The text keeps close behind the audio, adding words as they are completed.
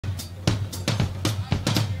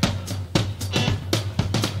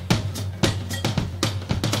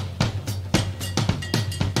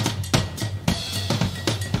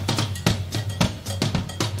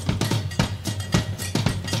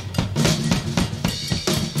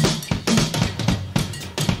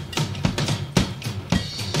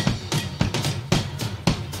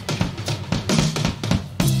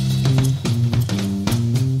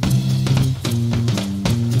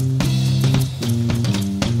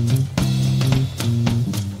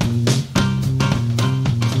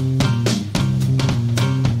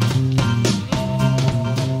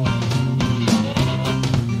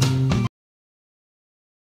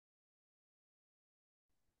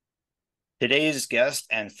Today's guest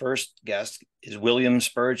and first guest is William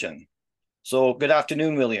Spurgeon. So, good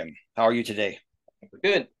afternoon, William. How are you today?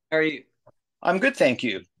 Good. How are you? I'm good, thank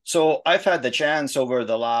you. So, I've had the chance over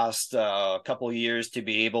the last couple of years to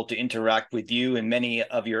be able to interact with you and many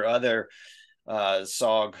of your other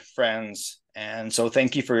SOG friends. And so,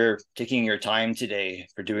 thank you for taking your time today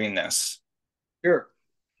for doing this. Sure.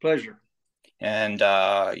 Pleasure. And,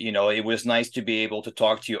 it was nice to be able to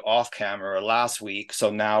talk to you off camera last week. So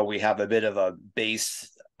now we have a bit of a base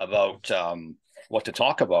about what to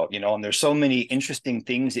talk about, and there's so many interesting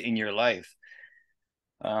things in your life.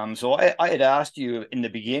 So I had asked you in the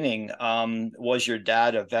beginning, was your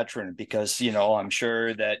dad a veteran? Because, I'm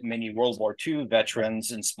sure that many World War II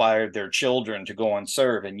veterans inspired their children to go and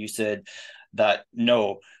serve. And you said that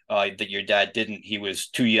no, that your dad didn't. He was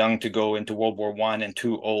too young to go into World War I and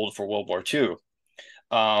too old for World War II.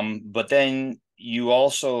 But then you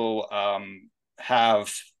also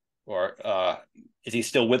have, or is he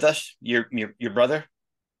still with us? Your brother?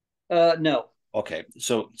 No. Okay,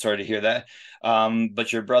 so sorry to hear that.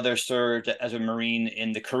 But your brother served as a Marine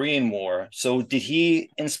in the Korean War. So did he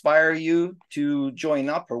inspire you to join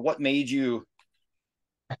up, or what made you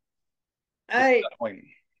get to I that point?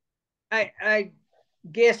 I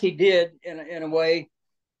guess he did in a way.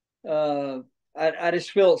 I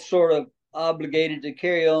just felt sort of obligated to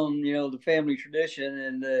carry on, the family tradition,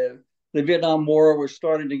 and the Vietnam War was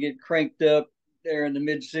starting to get cranked up there in the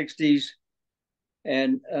mid '60s,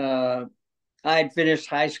 and I had finished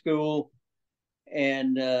high school,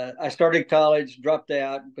 and I started college, dropped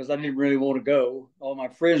out because I didn't really want to go. All my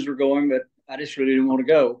friends were going, but I just really didn't want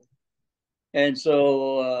to go. And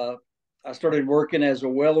so I started working as a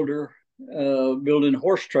welder, building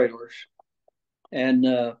horse trailers. And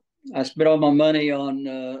I spent all my money on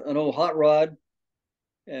an old hot rod.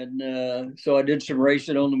 And so I did some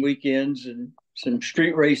racing on the weekends and some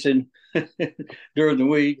street racing during the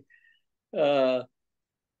week. Uh,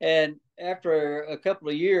 and after a couple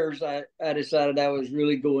of years, I decided I was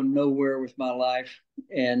really going nowhere with my life.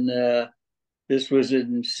 And this was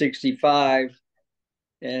in '65,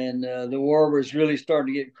 and the war was really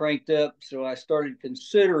starting to get cranked up. So I started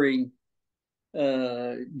considering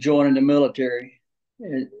joining the military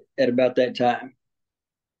at about that time.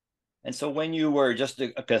 And so when you were just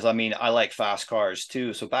because I mean I like fast cars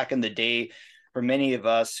too. So back in the day, for many of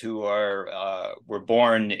us who are were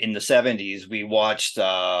born in the '70s, we watched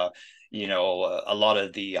a lot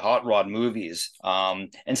of the hot rod movies. And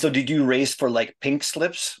so did you race for like pink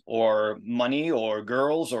slips or money or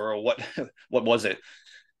girls or what what was it?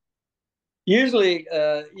 Usually,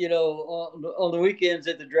 on the weekends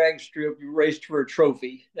at the drag strip, you raced for a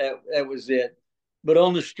trophy. That was it. But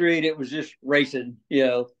on the street, it was just racing.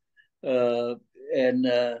 Uh, and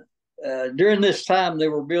during this time, they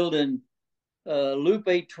were building Loop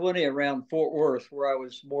 820 around Fort Worth, where I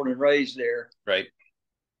was born and raised there. Right.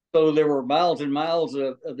 So there were miles and miles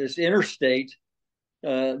of this interstate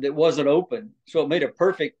that wasn't open. So it made a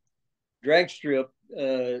perfect drag strip,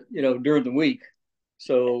 during the week.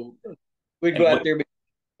 So we'd And go out what there,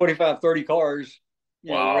 25, 30 cars,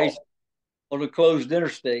 wow. racing on a closed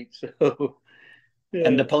interstate. So,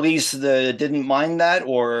 And yeah. the police didn't mind that,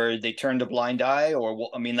 or they turned a blind eye, or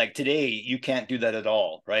I mean, like today, you can't do that at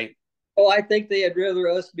all, right? Oh, I think they'd rather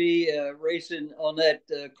us be racing on that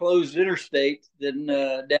closed interstate than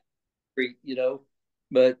down the street.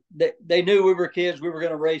 But they knew we were kids, we were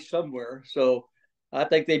going to race somewhere. So I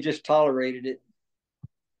think they just tolerated it.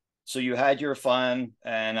 So you had your fun,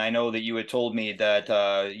 and I know that you had told me that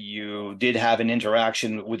you did have an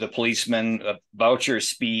interaction with a policeman about your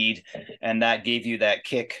speed, and that gave you that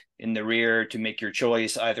kick in the rear to make your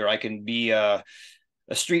choice. Either I can be a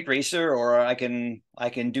street racer, or I can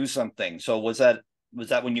do something. So was that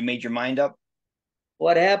when you made your mind up?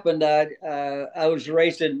 What happened? I was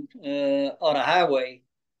racing on a highway,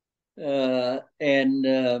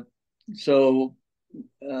 and so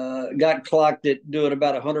got clocked at doing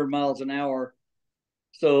about 100 miles an hour.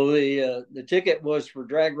 So the ticket was for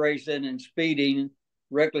drag racing and speeding,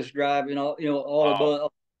 reckless driving, all Wow.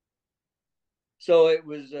 above. So it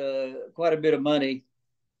was quite a bit of money,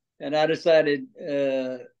 and I decided,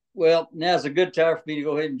 well, now's a good time for me to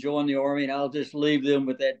go ahead and join the army, and I'll just leave them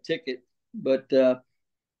with that ticket. But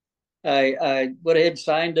I went ahead and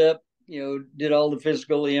signed up. Did all the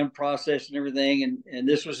physical in process and everything, and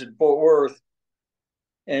this was in Fort Worth.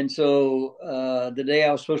 And so the day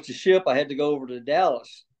I was supposed to ship, I had to go over to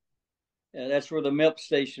Dallas. That's where the MEP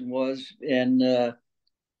station was, and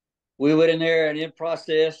we went in there and in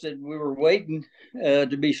process, and we were waiting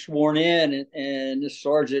to be sworn in. And this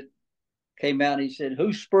sergeant came out and he said,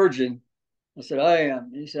 "Who's Spurgeon?" I said, "I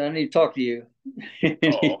am." He said, "I need to talk to you."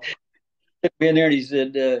 Oh, took me in there and he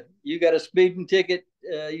said, "You got a speeding ticket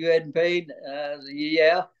you hadn't paid?" I said,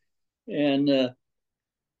 "Yeah." And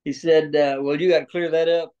he said, "Well, you got to clear that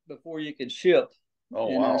up before you can ship." Oh,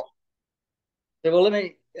 And I wow. said, "Well, let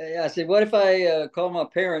me." I said, "What if I call my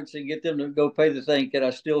parents and get them to go pay the thing? Can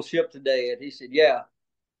I still ship today?" And he said, "Yeah."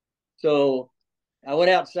 So I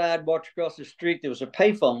went outside, walked across the street. There was a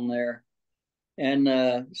payphone there.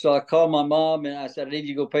 And so I called my mom and I said, "I need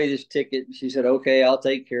you to go pay this ticket." And she said, "Okay, I'll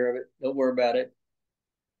take care of it. Don't worry about it."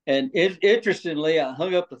 And interestingly, I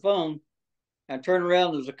hung up the phone. I turned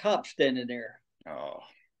around, there was a cop standing there. Oh,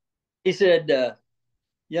 He said,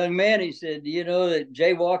 "Young man," he said, "do you know that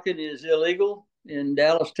jaywalking is illegal in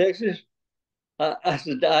Dallas, Texas?" I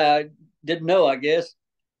said, "I didn't know, I guess."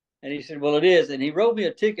 And he said, "Well, it is." And he wrote me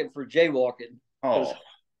a ticket for jaywalking because oh. I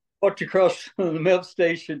walked across from the MEP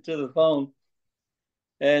station to the phone.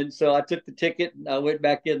 And so I took the ticket and I went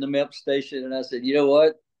back in the MEP station and I said, "You know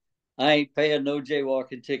what? I ain't paying no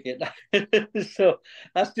jaywalking ticket." So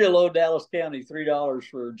I still owe Dallas County $3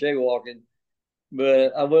 for jaywalking.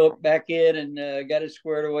 But I went back in and got it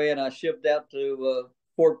squared away, and I shipped out to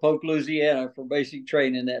Fort Polk, Louisiana, for basic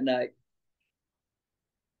training that night.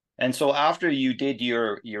 And so after you did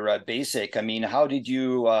your basic, I mean, how did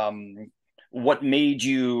you what made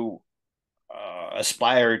you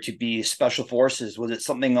aspire to be special forces? Was it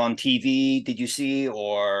something on TV did you see,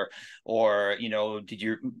 or did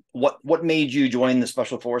you what made you join the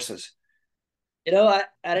special forces? I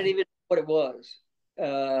didn't even know what it was.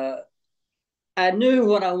 Uh, I knew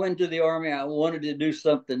when I went to the Army, I wanted to do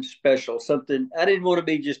something special, something I didn't want to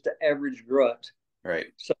be just an average grunt. Right.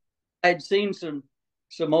 So I'd seen some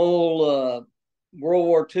old World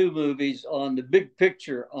War II movies on the big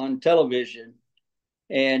picture on television,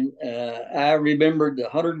 and I remembered the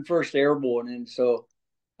 101st Airborne, and so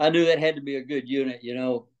I knew that had to be a good unit.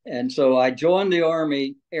 And so I joined the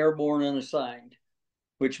Army Airborne unassigned,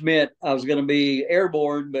 which meant I was going to be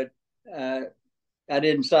airborne, but uh, I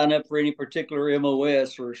didn't sign up for any particular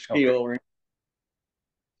MOS or skill. Okay.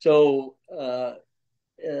 So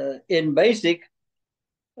in basic,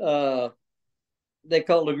 uh, they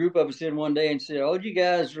called a group of us in one day and said, "Oh, you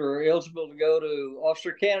guys are eligible to go to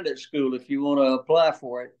officer candidate school if you want to apply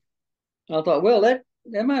for it." And I thought, well, that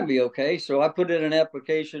might be okay. So I put in an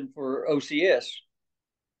application for OCS.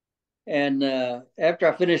 And after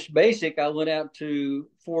I finished basic, I went out to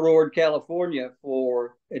Fort Ord, California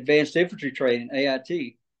for advanced infantry training,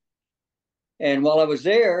 AIT. And while I was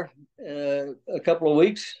there, a couple of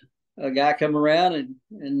weeks, a guy come around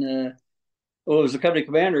and well, it was the company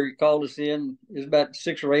commander. He called us in. There's about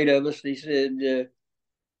 6 or 8 of us. He said,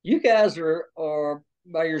 "You guys are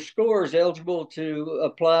by your scores eligible to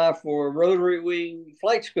apply for rotary wing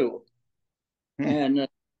flight school." Hmm. And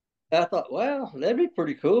I thought, wow, that'd be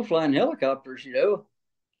pretty cool flying helicopters.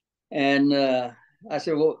 And I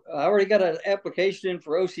said, "Well, I already got an application in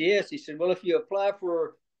for OCS." He said, "Well, if you apply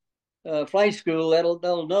for flight school,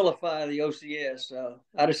 that'll nullify the OCS."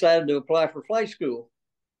 I decided to apply for flight school.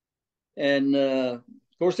 And of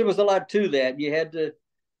course, there was a lot to that. You had to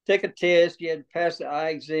take a test, you had to pass the eye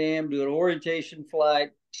exam, do an orientation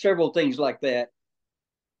flight, several things like that.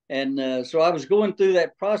 And so I was going through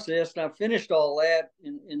that process, and I finished all that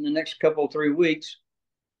in the next couple 3 weeks.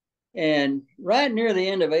 And right near the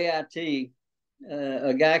end of AIT,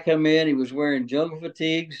 a guy come in. He was wearing jungle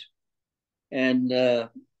fatigues, and uh,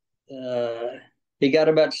 he got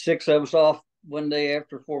about 6 of us off one day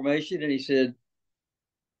after formation, and he said,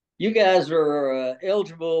 "You guys are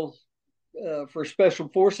eligible for special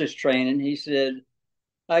forces training." He said,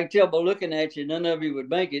 "I can tell by looking at you, none of you would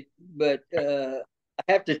make it, but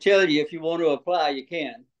I have to tell you, if you want to apply, you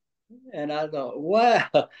can." And I thought, wow,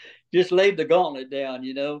 just laid the gauntlet down.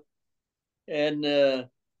 And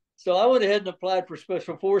so I went ahead and applied for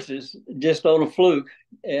special forces just on a fluke.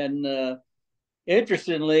 And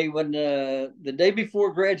interestingly, when the day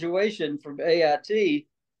before graduation from AIT,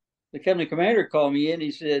 the company commander called me in.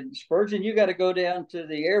 He said, "Spurgeon, you got to go down to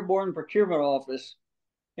the airborne procurement office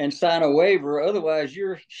and sign a waiver. Otherwise,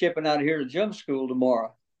 you're shipping out of here to jump school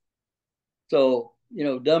tomorrow." So,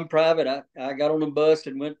 dumb private, I got on the bus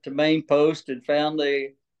and went to main post and found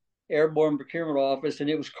the airborne procurement office, and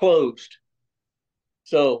it was closed.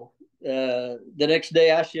 So the next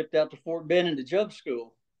day I shipped out to Fort Benning to jump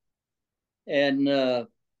school. And the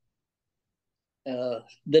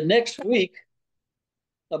next week,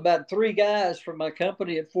 about 3 guys from my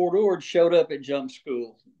company at Fort Ord showed up at jump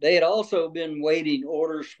school. They had also been waiting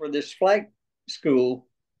orders for this flight school.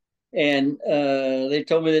 And they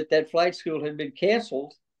told me that flight school had been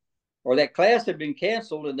canceled, or that class had been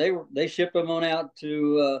canceled, and they shipped them on out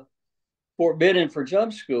to Fort Benning for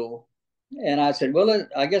jump school. And I said, well,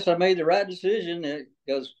 I guess I made the right decision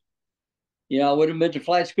because, I would have been to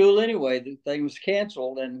flight school anyway. The thing was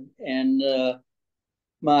canceled. And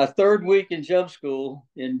my third week in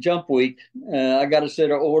jump week, I got a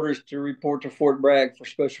set of orders to report to Fort Bragg for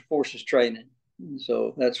Special Forces training.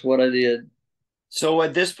 So that's what I did. So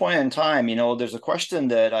at this point in time, there's a question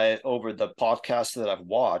that over the podcast that I've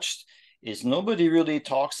watched, is nobody really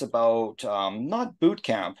talks about not boot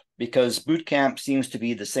camp, because boot camp seems to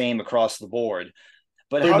be the same across the board.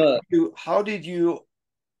 But Pretty much.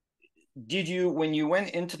 did you when you went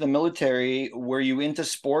into the military, were you into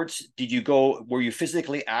sports? Were you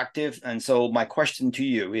physically active? And so my question to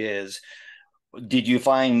you is, did you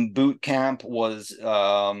find boot camp was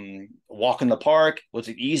walk in the park? Was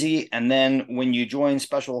it easy? And then when you join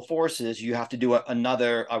special forces, you have to do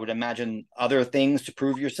another, I would imagine, other things to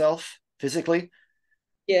prove yourself physically.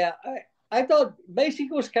 Yeah, I thought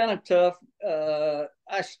basic was kind of tough.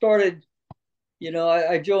 I started,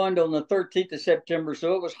 I joined on the 13th of September,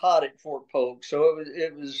 so it was hot at Fort Polk. So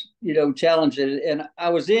it was challenging. And I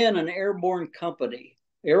was in an airborne company.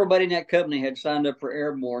 Everybody in that company had signed up for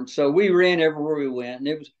airborne. So we ran everywhere we went.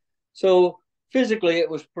 And so physically,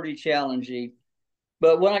 it was pretty challenging.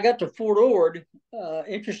 But when I got to Fort Ord,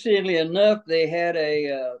 interestingly enough, they had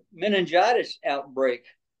a meningitis outbreak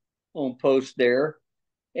on post there.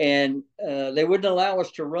 And they wouldn't allow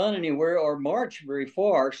us to run anywhere or march very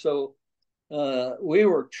far. So we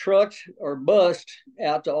were trucked or bused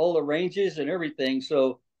out to all the ranges and everything.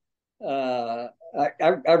 So I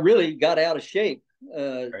really got out of shape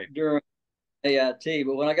Right. during AIT.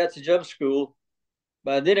 But when I got to jump school,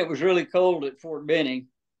 by then it was really cold at Fort Benning,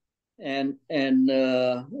 and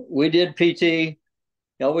we did PT.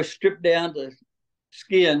 I was stripped down to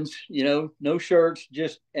skins, no shirts,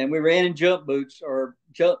 and we ran in jump boots or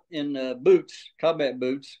jump in boots, combat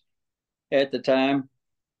boots at the time.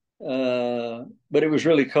 But it was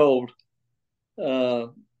really cold.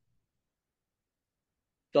 So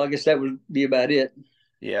I guess that would be about it.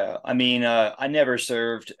 Yeah, I mean, I never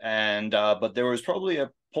served, and but there was probably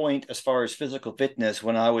a point as far as physical fitness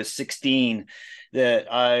when I was 16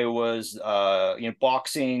 that I was,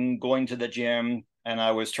 boxing, going to the gym, and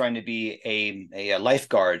I was trying to be a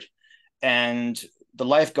lifeguard, and the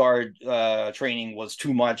lifeguard training was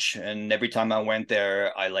too much, and every time I went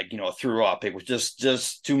there, I threw up. It was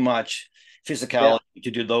just too much Yeah. physicality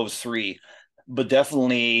to do those three, but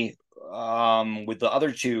definitely with the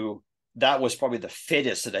other two, that was probably the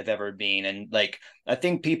fittest that I've ever been. And I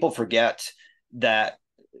think people forget that,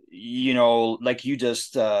 like you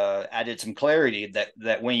just added some clarity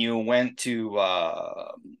that when you went to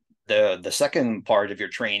the second part of your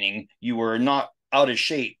training, you were not out of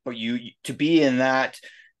shape, but you to be in that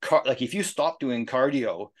like if you stop doing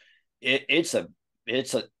cardio, it's a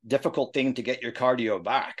difficult thing to get your cardio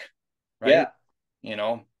back, right? Yeah. You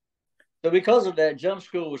know, So because of that, jump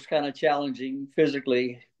school was kind of challenging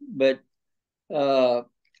physically. But uh,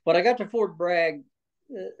 when I got to Fort Bragg,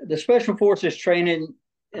 the Special Forces training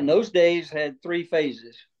in those days had three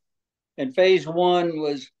phases. And phase one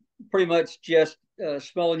was pretty much just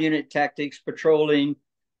small unit tactics, patrolling,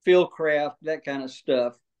 field craft, that kind of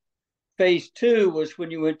stuff. Phase two was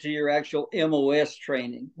when you went to your actual MOS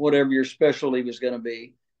training, whatever your specialty was going to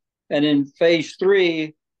be. And then phase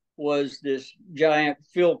three was this giant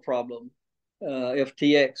field problem,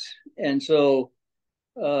 FTX. And so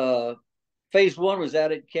phase one was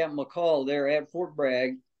out at Camp McCall there at Fort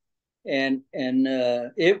Bragg, and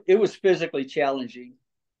it was physically challenging.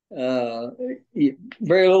 Uh,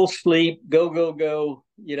 Very little sleep, go,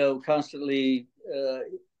 constantly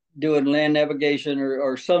doing land navigation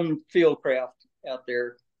or some field craft out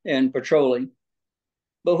there and patrolling.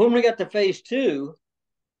 But when we got to phase two,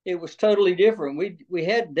 it was totally different. We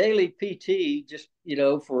had daily PT just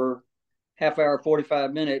for half hour,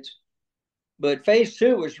 45 minutes, but phase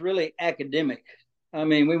two was really academic. I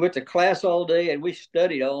mean, we went to class all day and we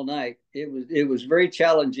studied all night. It was very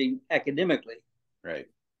challenging academically. right.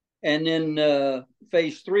 And then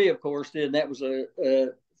phase three, of course, then that was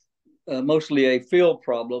mostly a field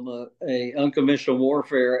problem, a unconventional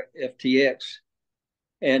warfare FTX,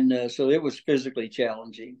 and so it was physically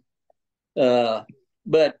challenging.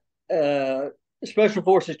 But special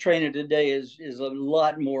forces training today is a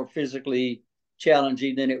lot more physically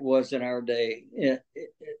challenging than it was in our day.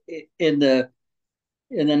 In the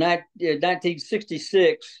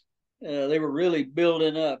 1966, they were really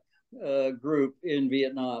building up a group in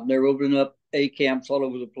Vietnam. They were opening up A camps all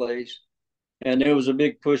over the place, and there was a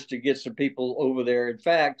big push to get some people over there. In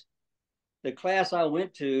fact, the class I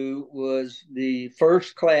went to was the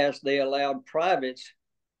first class they allowed privates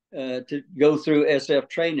to go through SF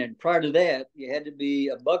training. Prior to that, you had to be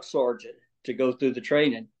a buck sergeant to go through the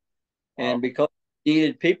training. Wow. And because they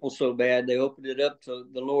needed people so bad, they opened it up to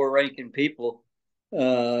the lower ranking people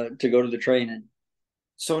to go to the training.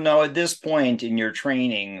 So now at this point in your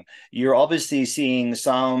training, you're obviously seeing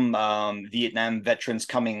some Vietnam veterans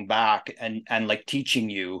coming back and like teaching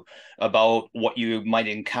you about what you might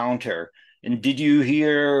encounter. And did you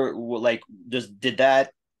hear like did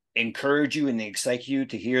that encourage you and excite you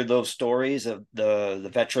to hear those stories of the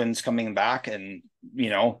veterans coming back and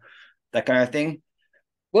that kind of thing?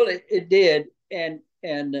 Well, it did, and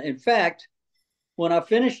in fact, when I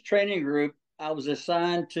finished training group, I was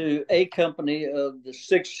assigned to a company of the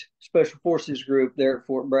 6th Special Forces Group there at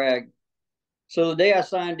Fort Bragg. So the day I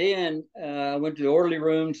signed in, I went to the orderly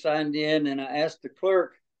room, signed in, and I asked the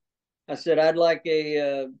clerk, I said, I'd like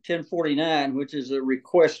a 1049, which is a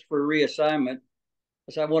request for reassignment.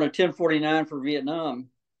 I said, I want a 1049 for Vietnam.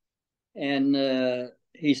 And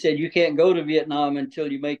he said, you can't go to Vietnam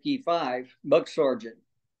until you make E5, Buck Sergeant.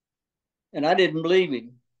 And I didn't believe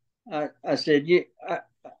him. I said,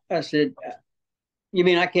 I said, you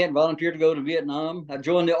mean I can't volunteer to go to Vietnam? I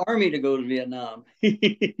joined the Army to go to Vietnam.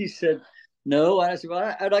 He said, no. I said,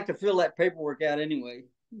 well, I'd like to fill that paperwork out anyway.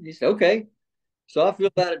 He said, okay. So I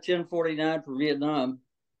filled out a 1049 for Vietnam,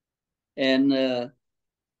 and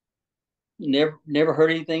never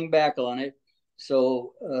heard anything back on it.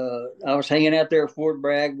 So I was hanging out there at Fort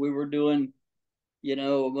Bragg. We were doing,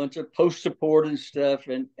 a bunch of post support and stuff,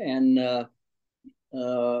 and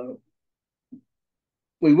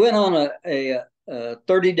we went on a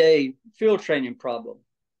 30-day field training problem.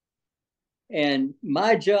 And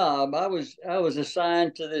my job, I was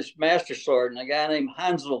assigned to this master sergeant, a guy named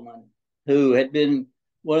Heinzelman, who had been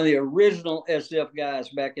one of the original SF guys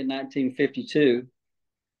back in 1952.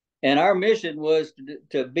 And our mission was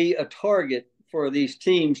to be a target for these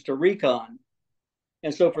teams to recon.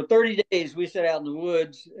 And so for 30 days, we sat out in the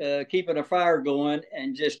woods, keeping a fire going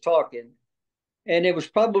and just talking. And it was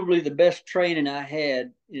probably the best training I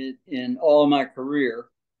had in all my career,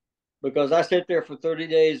 because I sat there for 30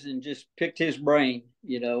 days and just picked his brain,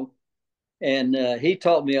 and he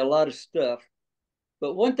taught me a lot of stuff.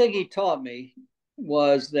 But one thing he taught me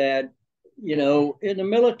was that, in the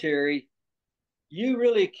military, you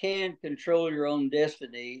really can control your own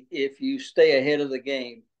destiny if you stay ahead of the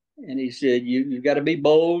game. And he said, you've got to be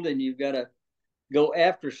bold and you've got to go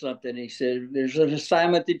after something. He said, there's an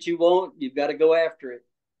assignment that you want, you've got to go after it.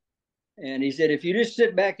 And he said, if you just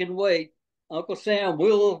sit back and wait, Uncle Sam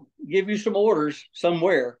will give you some orders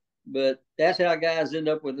somewhere. But that's how guys end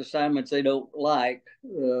up with assignments they don't like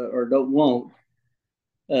or don't want.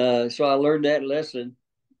 So I learned that lesson.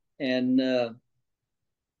 And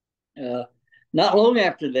not long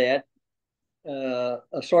after that,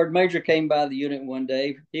 a sergeant major came by the unit one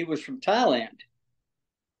day. He was from Thailand.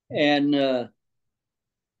 And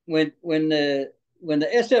when the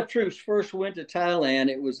SF troops first went to Thailand,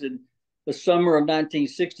 it was in the summer of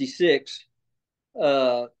 1966.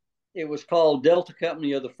 It was called Delta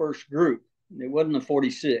Company of the First Group. It wasn't the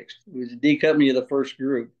 46th. It was D Company of the First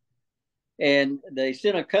Group. And they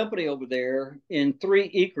sent a company over there in 3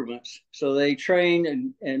 increments. So they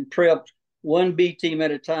trained and prepped one B team at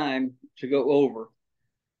a time to go over.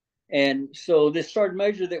 And so this sergeant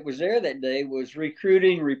major that was there that day was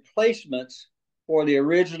recruiting replacements for the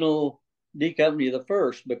original D Company of the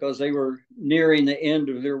First, because they were nearing the end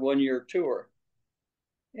of their 1-year tour.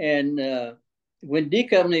 And when D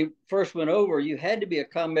Company first went over, you had to be a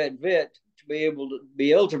combat vet to be able to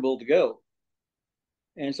be eligible to go.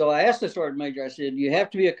 And so I asked the sergeant major, I said, you have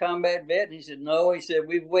to be a combat vet? And he said, no. He said,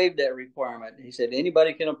 we've waived that requirement. He said,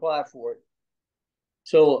 anybody can apply for it.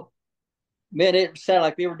 So, man, it sounded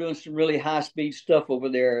like they were doing some really high-speed stuff over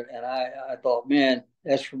there. And I thought, man,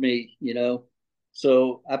 that's for me,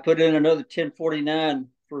 So I put in another 1049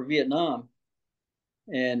 for Vietnam.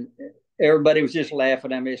 And everybody was just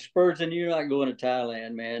laughing at me. Spurgeon, you're not going to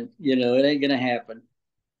Thailand, man. It ain't going to happen.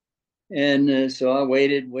 And so I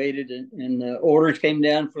waited, and the orders came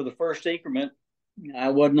down for the first increment. I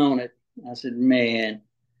wasn't on it. I said, man.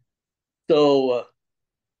 So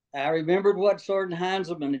I remembered what Sergeant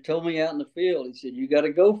Heinzelman had told me out in the field. He said, you got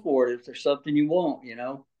to go for it if there's something you want,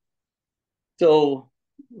 So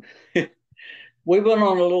we went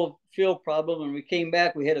on a little field problem, and we came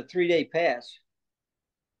back. We had a 3-day pass.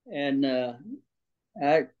 And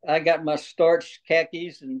I got my starched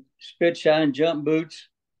khakis and spit shine jump boots.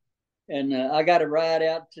 And I got a ride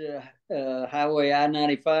out to Highway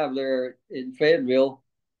I-95 there in Fayetteville,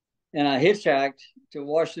 and I hitchhiked to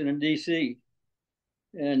Washington, D.C.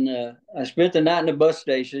 And I spent the night in the bus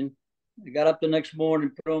station. I got up the next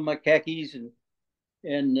morning, put on my khakis, and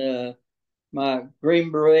and my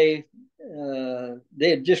Green Beret. They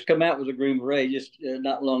had just come out with a Green Beret just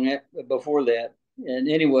not long before that. And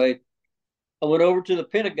anyway, I went over to the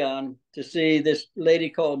Pentagon to see this lady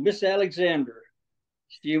called Miss Alexander.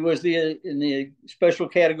 She was in the special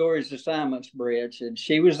categories assignments branch, and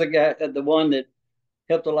she was the one that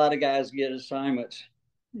helped a lot of guys get assignments.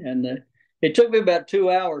 And it took me about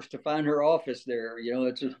 2 hours to find her office there. You know,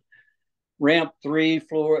 it's a ramp 3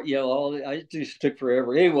 floor. You know, it just took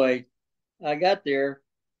forever. Anyway, I got there,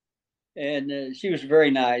 and she was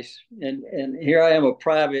very nice. And here I am, a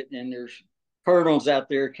private, and there's colonels out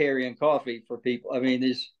there carrying coffee for people. I mean,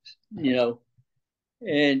 this, you know.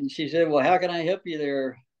 And she said, "Well, how can I help you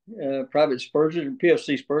there, Private Spurgeon,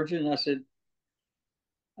 PFC Spurgeon?" And I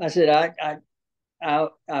said, I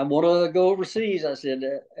want to go overseas. I said,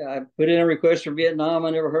 I put in a request for Vietnam. I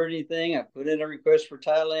never heard anything. I put in a request for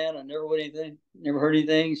Thailand. I never heard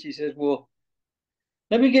anything. She says, "Well,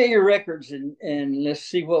 let me get your records and let's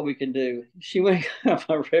see what we can do." She went out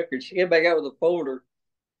my records. She came back out with a folder.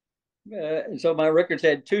 And so my records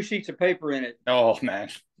had 2 sheets of paper in it. Oh, man.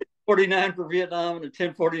 49 for Vietnam and a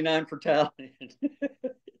 1049 for Thailand.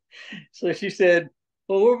 So she said,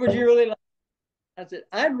 "Well, what would you really like?" I said,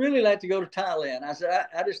 "I'd really like to go to Thailand." I said,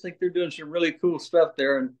 I just think they're doing some really cool stuff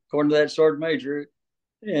there. And according to that Sergeant Major.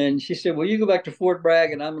 And she said, "Well, you go back to Fort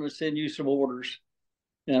Bragg and I'm going to send you some orders."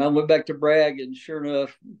 And I went back to Bragg, and sure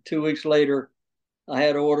enough, 2 weeks later, I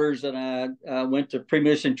had orders, and I went to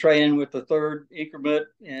pre-mission training with the 3rd increment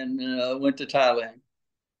and went to Thailand.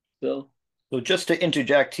 So just to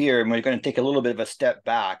interject here, and we're going to take a little bit of a step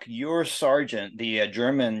back. Your sergeant, the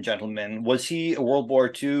German gentleman, was he a World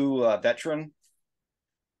War II veteran?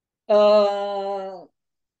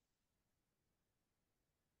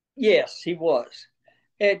 Yes, he was.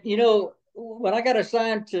 And you know, when I got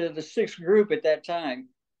assigned to the 6th group at that time,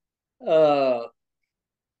 uh,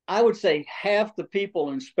 I would say half the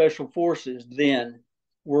people in Special Forces then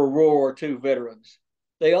were World War II veterans.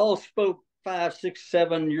 They all spoke 5, 6,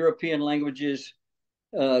 7 European languages.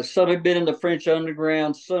 Some had been in the French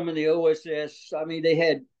underground, some in the OSS. I mean, they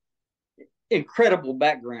had incredible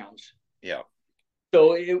backgrounds. Yeah.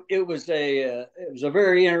 So it was a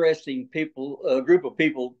very interesting group of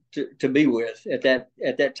people to be with at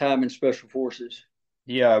that time in Special Forces.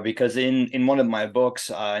 Yeah, because in one of my books,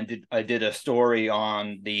 I did a story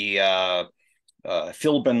on the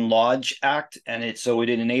Philbin Lodge Act, and it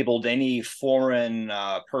enabled any foreign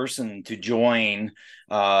person to join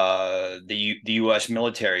the U.S.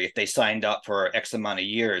 military if they signed up for X amount of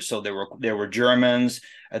years. So there were Germans,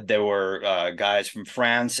 there were guys from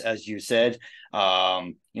France, as you said,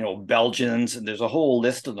 Belgians, and there's a whole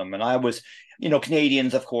list of them. And I was,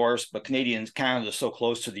 Canadians, of course, but Canada's so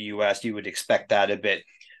close to the U.S., you would expect that a bit.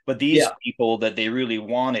 But these people that they really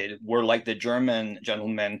wanted were like the German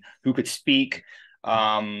gentlemen who could speak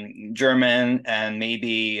German and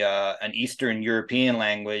maybe an Eastern European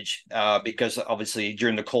language, because obviously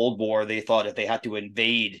during the Cold War, they thought if they had to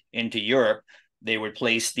invade into Europe, they would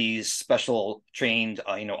place these special trained,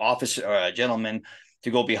 officer gentlemen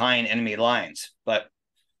to go behind enemy lines. But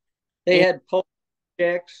they had Polish,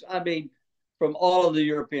 Czechs. I mean, from all of the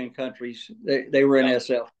European countries, they were in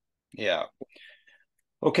SF. Yeah.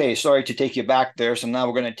 Okay, sorry to take you back there. So now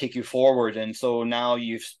we're going to take you forward. And so now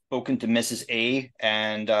you've spoken to Mrs. A,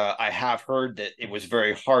 and I have heard that it was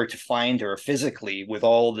very hard to find her physically with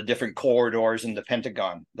all the different corridors in the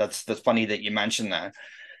Pentagon. That's funny that you mentioned that.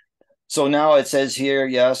 So now it says here,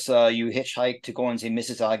 yes, you hitchhiked to go and see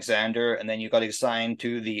Mrs. Alexander, and then you got assigned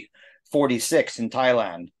to the 46 in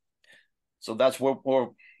Thailand. So that's where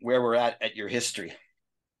we're at your history.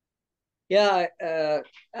 Yeah, I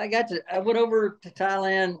went over to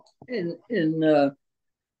Thailand in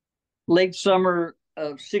late summer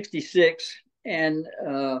of '66, and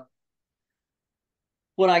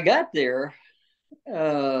when I got there,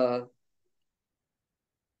 my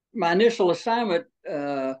initial assignment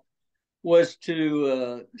was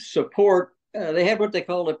to support. They had what they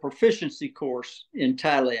called a proficiency course in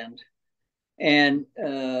Thailand, and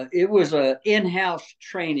it was an in-house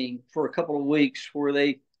training for a couple of weeks where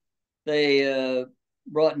they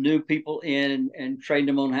brought new people in and trained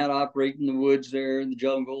them on how to operate in the woods there, in the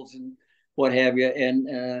jungles and what have you.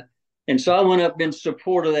 And so I went up in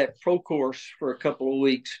support of that pro course for a couple of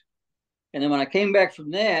weeks. And then when I came back from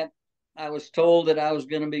that, I was told that I was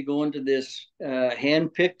going to be going to this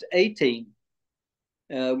hand-picked A-team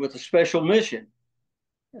with a special mission.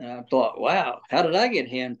 And I thought, wow, how did I get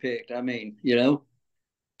hand-picked? I mean,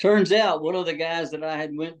 turns out one of the guys that I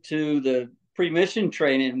had went to the pre-mission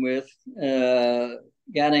training with, a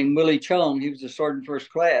guy named Willie Chong, he was a sergeant first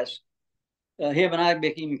class, him and I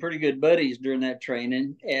became pretty good buddies during that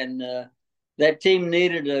training, and that team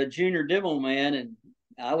needed a junior demo man, and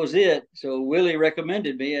I was it. So Willie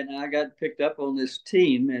recommended me, and I got picked up on this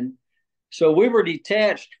team, and so we were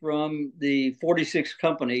detached from the 46th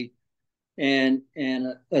company and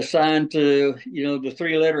assigned to the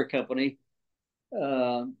three-letter company,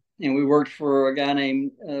 and we worked for a guy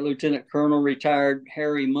named Lieutenant Colonel retired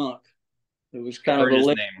Harry Monk, who was I've kind of heard a his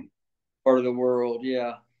left name. part of the world,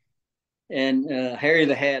 yeah. And Harry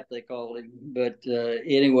the Hat they called him. But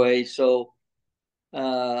anyway, so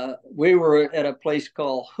we were at a place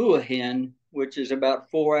called Hua Hin, which is about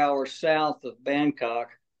 4 hours south of Bangkok,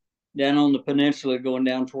 down on the peninsula, going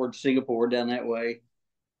down towards Singapore, down that way.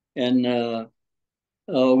 And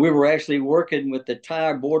we were actually working with the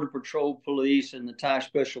Thai Border Patrol Police and the Thai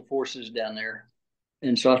Special Forces down there.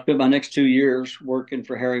 And so I spent my next 2 years working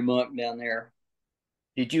for Harry Monk down there.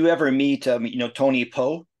 Did you ever meet, Tony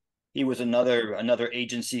Poe? He was another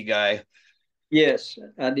agency guy. Yes,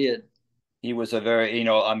 I did. He was a very,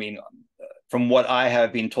 from what I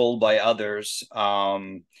have been told by others,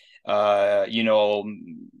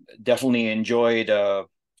 definitely enjoyed a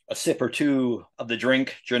sip or two of the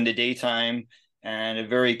drink during the daytime, and a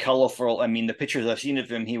very colorful. I mean, the pictures I've seen of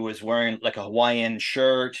him, he was wearing like a Hawaiian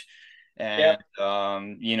shirt, and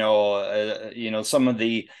Yep. some of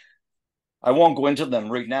the. I won't go into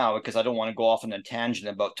them right now because I don't want to go off on a tangent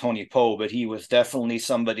about Tony Poe, but he was definitely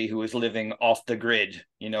somebody who was living off the grid,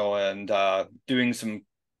 and doing some,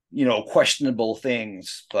 questionable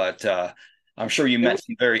things. But I'm sure you There met was,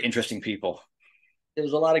 some very interesting people, there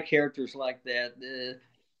was a lot of characters like that.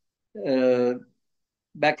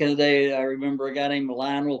 Back in the day, I remember a guy named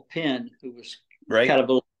Lionel Penn who was right? kind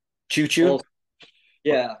of Choo a, choo.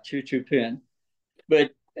 yeah, Choo Choo Penn.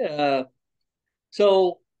 But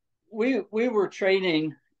so we were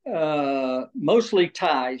training mostly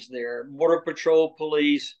Thais there, Border Patrol,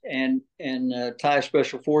 Police, and Thai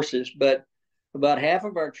Special Forces. But about half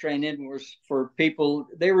of our training was for people.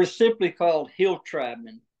 They were simply called hill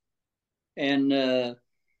tribemen, and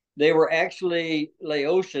they were actually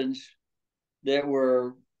Laotians that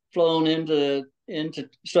were flown into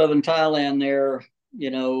southern Thailand there,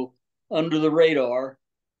 under the radar.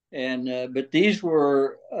 And but these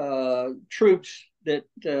were troops that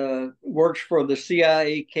worked for the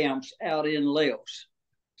CIA camps out in Laos.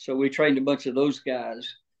 So we trained a bunch of those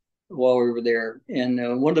guys while we were there. And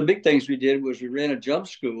one of the big things we did was we ran a jump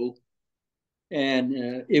school, and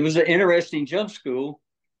it was an interesting jump school.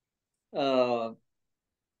 Uh,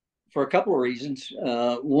 for a couple of reasons.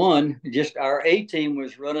 One, just our A team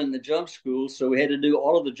was running the jump school, so we had to do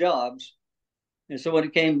all of the jobs. And so when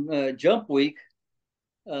it came jump week,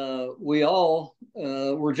 we all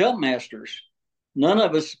were jump masters. None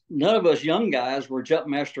of us young guys were jump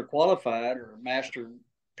master qualified or master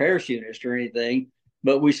parachutist or anything,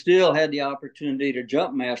 but we still had the opportunity to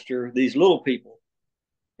jump master these little people.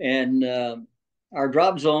 And our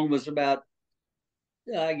drop zone was about,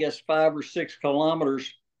 I guess, 5 or 6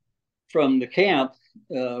 kilometers from the camp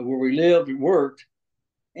where we lived and worked,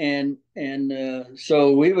 and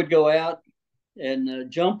so we would go out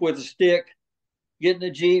and jump with a stick, get in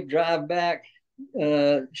the jeep, drive back,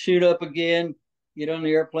 shoot up again, get on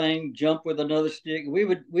the airplane, jump with another stick. We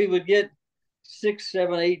would get 6,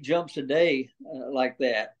 7, 8 jumps a day like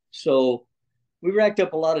that. So we racked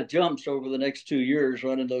up a lot of jumps over the next 2 years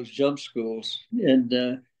running those jump schools. And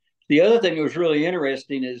the other thing that was really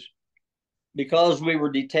interesting is because we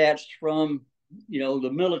were detached from,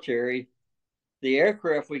 the military, the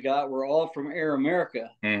aircraft we got were all from Air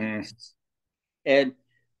America. Mm-hmm. And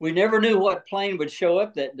we never knew what plane would show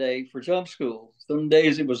up that day for jump school. Some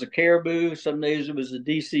days it was a Caribou, some days it was a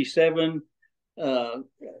DC-7.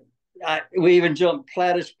 We even jumped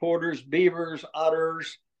Platus porters, beavers,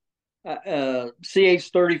 otters,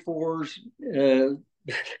 CH-34s.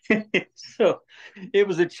 So it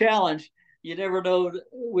was a challenge. You never know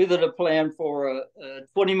whether to plan for a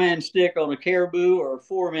 20-man stick on a Caribou or a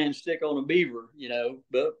 4-man stick on a beaver,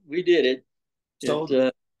 but we did it.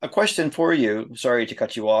 So a question for you, sorry to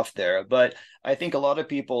cut you off there, but I think a lot of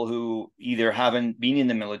people who either haven't been in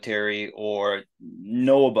the military or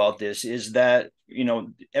know about this is that,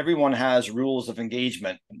 everyone has rules of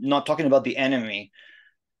engagement. I'm not talking about the enemy.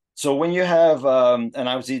 So when you have, and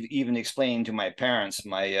I was even explaining to my parents,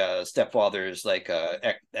 my stepfather is like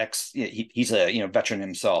he's a veteran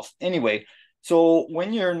himself. Anyway, so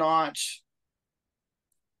when you're not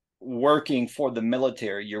working for the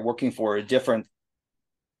military, you're working for a different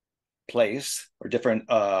place or different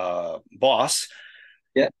boss.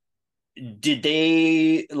 Yeah. did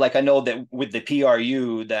they, like, I know that with the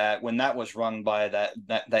PRU, that when that was run by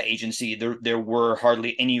that agency, there were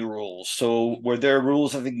hardly any rules. So were there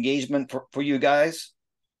rules of engagement for you guys?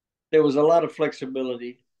 There was a lot of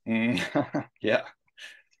flexibility. Yeah.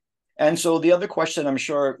 And so the other question I'm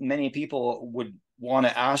sure many people would want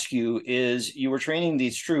to ask you is, you were training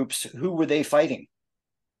these troops, who were they fighting?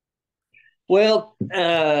 Well,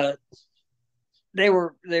 they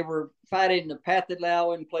were fighting the Pathet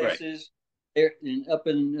Right. places there up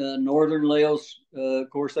in northern Laos. Of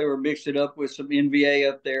course, they were mixed it up with some NVA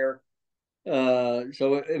up there.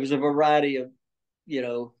 So it was a variety of, you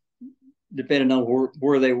know, depending on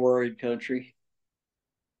where they were in country.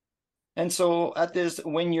 And so at this,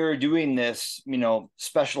 when you're doing this,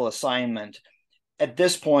 special assignment, at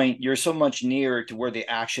this point, you're so much nearer to where the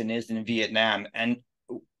action is in Vietnam. And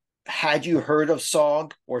had you heard of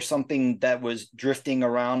SOG or something that was drifting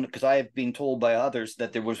around? Because I have been told by others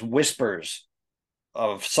that there was whispers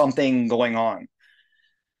of something going on.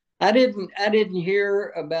 I didn't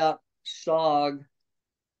hear about SOG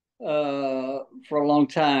for a long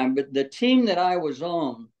time, but the team that I was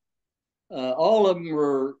on, all of them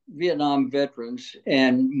were Vietnam veterans,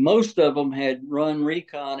 and most of them had run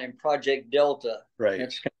recon and Project Delta. Right.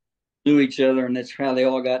 That's kind of knew each other, and that's how they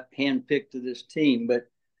all got handpicked to this team. But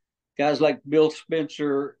guys like Bill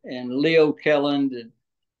Spencer and Leo Kelland and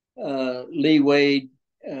Lee Wade,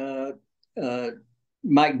 uh, uh,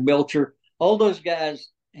 Mike Belcher, all those guys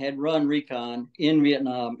had run recon in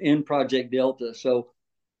Vietnam in Project Delta. So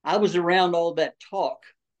I was around all that talk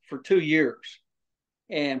for 2 years.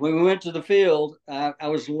 And when we went to the field, I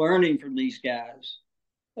was learning from these guys.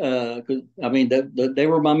 Because I mean, they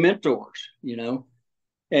were my mentors, you know.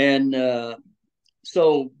 And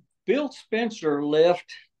so Bill Spencer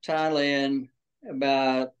left Thailand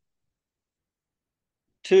about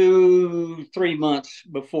 2, 3 months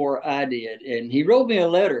before I did. And he wrote me a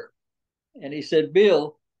letter and he said,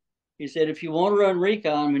 Bill, he said, if you want to run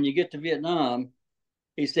recon when you get to Vietnam,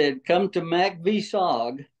 he said, come to MACV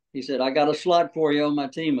SOG. He said, I got a slot for you on my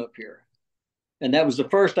team up here. And that was the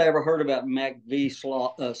first I ever heard about MACV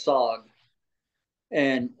SOG.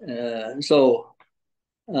 And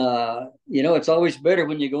it's always better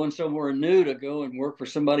when you're going somewhere new to go and work for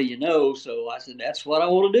somebody you know. So I said, that's what I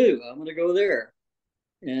want to do. I'm going to go there.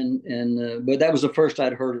 But that was the first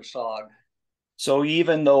I'd heard of SOG. So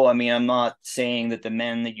even though, I mean, I'm not saying that the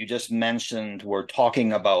men that you just mentioned were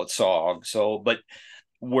talking about SOG. So, but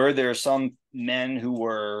were there some men who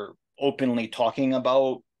were openly talking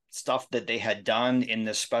about stuff that they had done in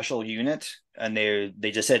this special unit, and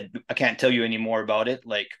they just said, I can't tell you any more about it?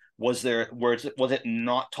 Like, was it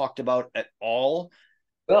not talked about at all?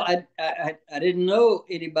 Well, I didn't know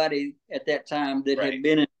anybody at that time that Right. had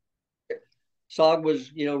been in. SOG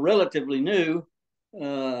was, relatively new.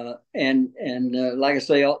 And like I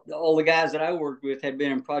say, all the guys that I worked with had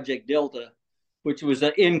been in Project Delta, which was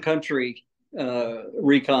an in-country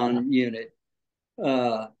recon unit.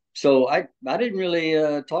 So I didn't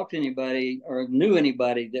really talk to anybody or knew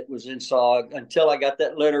anybody that was in SOG until I got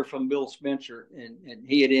that letter from Bill Spencer, and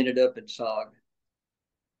he had ended up in SOG.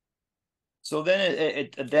 So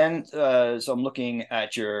then so I'm looking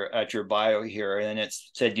at your bio here, and it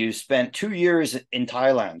said you spent 2 years in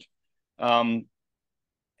Thailand. Um,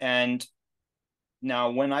 and now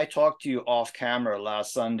when I talked to you off camera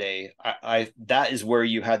last Sunday, I that is where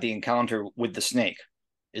you had the encounter with the snake.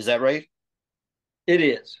 Is that right? It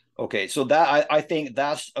is. Okay, so I think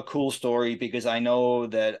that's a cool story, because I know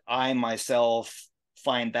that I myself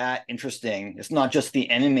find that interesting. It's not just the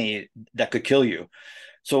enemy that could kill you.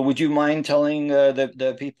 So would you mind telling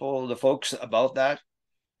the people, the folks, about that?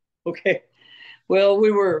 Okay. Well,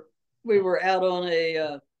 we were out on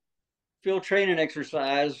a field training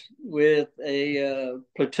exercise with a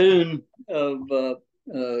platoon of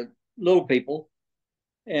little people,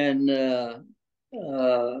 and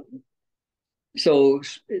uh, so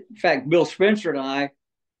in fact, Bill Spencer and I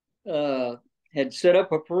uh, had set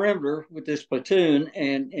up a perimeter with this platoon,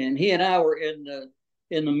 and he and I were in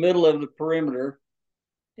the middle of the perimeter,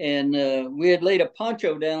 and we had laid a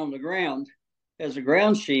poncho down on the ground as a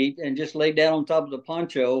ground sheet and just laid down on top of the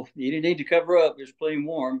poncho. You didn't need to cover up; it was plenty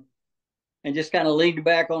warm, and just kind of leaned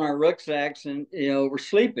back on our rucksacks, and we're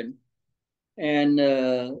sleeping. And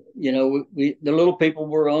we the little people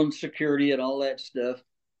were on security and all that stuff.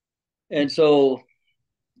 And so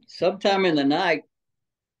sometime in the night,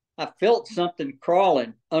 I felt something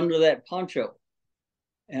crawling under that poncho.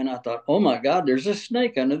 And I thought, oh my God, there's a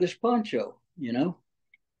snake under this poncho.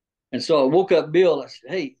 And so I woke up Bill. I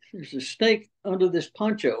said, hey, there's a snake under this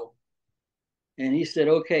poncho. And he said,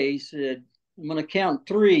 okay. He said, I'm going to count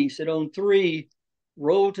three. He said, on three,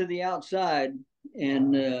 roll to the outside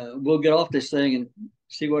and we'll get off this thing and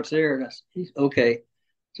see what's there. And I said, okay.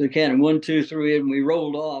 So we counted 1, 2, 3, and we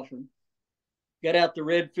rolled off and got out the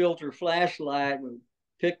red filter flashlight and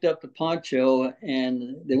picked up the poncho,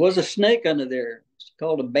 and there was a snake under there. It's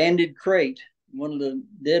called a banded crate, one of the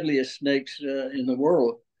deadliest snakes in the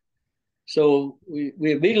world. So we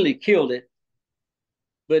immediately killed it.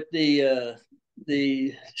 But the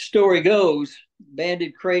story goes,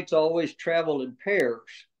 banded crates always travel in pairs.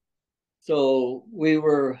 So we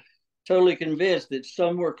were totally convinced that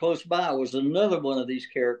somewhere close by was another one of these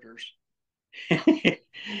characters.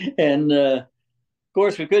 And of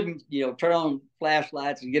course, we couldn't, turn on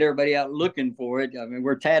flashlights and get everybody out looking for it. I mean,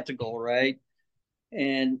 we're tactical, right?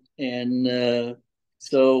 And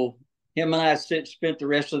so him and I spent the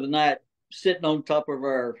rest of the night sitting on top of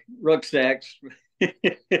our rucksacks,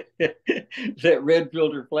 that red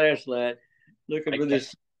filter flashlight, looking for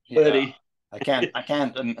this buddy. I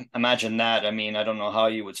can't imagine that. I mean, I don't know how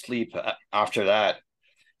you would sleep after that.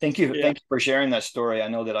 Thank you for sharing that story. I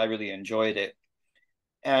know that I really enjoyed it.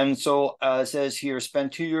 And so it says here,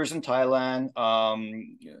 spent 2 years in Thailand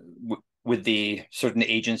with the certain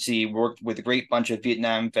agency, worked with a great bunch of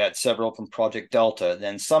Vietnam vets, several from Project Delta.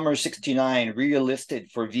 Then summer 69,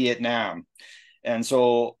 re-enlisted for Vietnam. And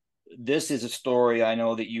so this is a story I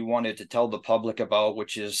know that you wanted to tell the public about,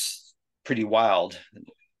 which is pretty wild.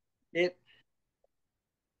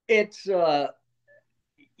 It's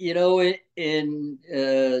in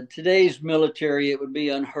today's military, it would be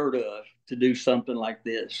unheard of to do something like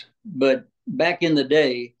this. But back in the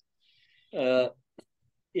day,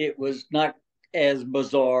 it was not as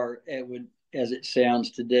bizarre as it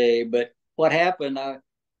sounds today. But what happened, I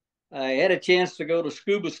had a chance to go to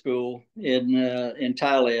scuba school in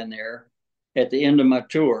Thailand there at the end of my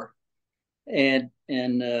tour. And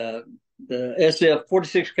the SF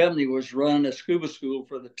 46 company was running a scuba school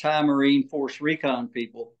for the Thai Marine Force recon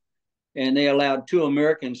people. And they allowed 2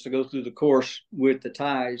 Americans to go through the course with the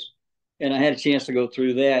Thais. And I had a chance to go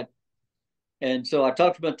through that. And so I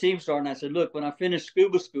talked to my team sergeant and I said, look, when I finish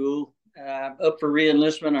scuba school, I'm up for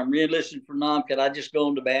re-enlistment. I'm re-enlisting for Nam. Could I just go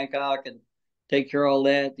into Bangkok and take care of all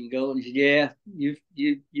that and go? And he said, yeah,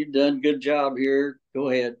 you've done a good job here. Go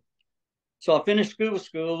ahead. So I finished scuba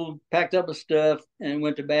school, packed up my stuff, and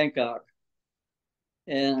went to Bangkok.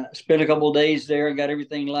 And I spent a couple of days there and got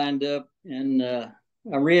everything lined up. And I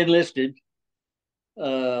re-enlisted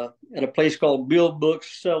at a place called Bill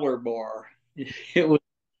Book's Cellar Bar. It was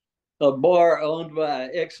a bar owned by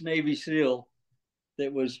an ex-Navy SEAL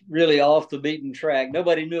that was really off the beaten track.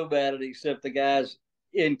 Nobody knew about it except the guys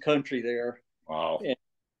in country there. Wow. And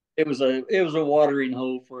it was a watering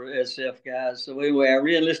hole for SF guys. So anyway, I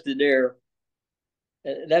re-enlisted there.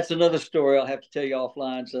 That's another story I'll have to tell you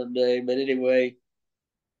offline someday. But anyway,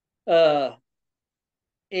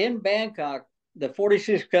 in Bangkok, the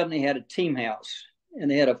 46 company had a team house, and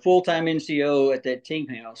they had a full-time NCO at that team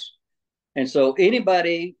house. And so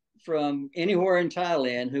anybody from anywhere in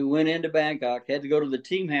Thailand who went into Bangkok had to go to the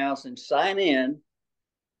team house and sign in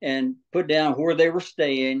and put down where they were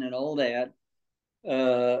staying and all that.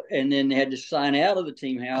 And then they had to sign out of the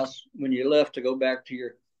team house when you left to go back to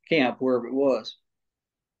your camp, wherever it was.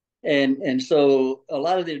 And so a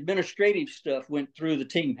lot of the administrative stuff went through the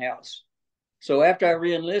team house. So after I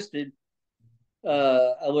re-enlisted,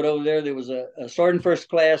 I went over there. There was a sergeant first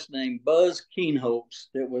class named Buzz Keenhopes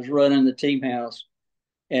that was running the team house.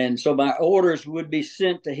 And so my orders would be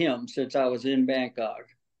sent to him since I was in Bangkok.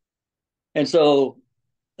 And so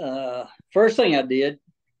first thing I did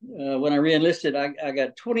when I re-enlisted, I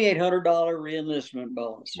got $2,800 re-enlistment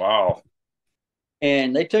bonus. Wow.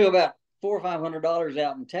 And they took about $400 or $500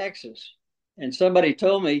 out in taxes. And somebody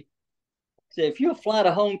told me, said, if you'll fly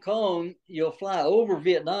to Hong Kong, you'll fly over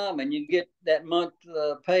Vietnam and you get that month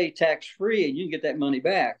pay tax-free and you can get that money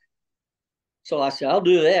back. So I said, I'll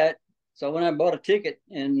do that. So I went out and bought a ticket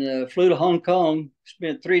and flew to Hong Kong,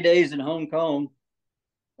 spent 3 days in Hong Kong,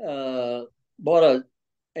 bought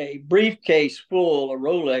a briefcase full of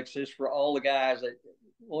Rolexes for all the guys that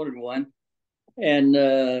wanted one, and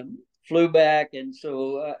flew back. And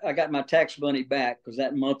so I got my tax money back because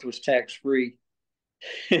that month was tax-free.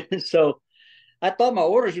 So I thought my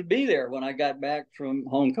orders would be there when I got back from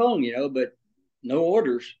Hong Kong, but no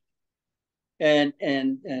orders. And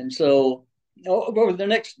so over the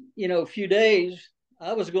next, few days,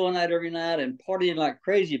 I was going out every night and partying like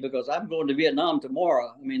crazy because I'm going to Vietnam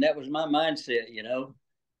tomorrow. I mean, that was my mindset,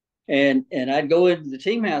 And I'd go into the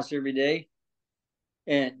team house every day,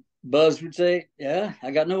 and Buzz would say, "Yeah,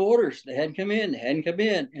 I got no orders. They hadn't come in.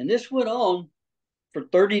 And this went on for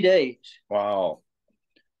 30 days. Wow.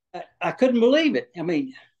 I couldn't believe it. I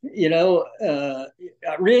mean, I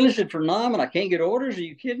re-enlisted for Nam and I can't get orders. Are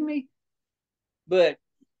you kidding me? But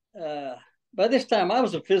uh, by this time, I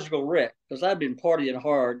was a physical wreck because I'd been partying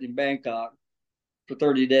hard in Bangkok for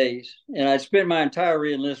 30 days, and I'd spent my entire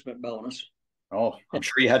re-enlistment bonus. Oh, I'm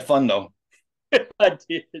sure you had fun though. I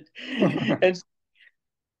did, and so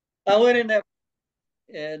I went in there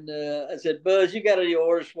and I said, "Buzz, you got any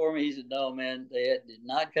orders for me?" He said, "No, man, they did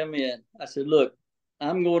not come in." I said, "Look,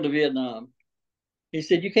 I'm going to Vietnam." He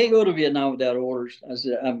said, "You can't go to Vietnam without orders." I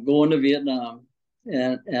said, "I'm going to Vietnam,"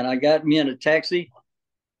 and I got me in a taxi.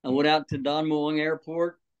 I went out to Don Mueang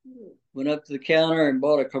Airport, went up to the counter and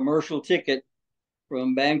bought a commercial ticket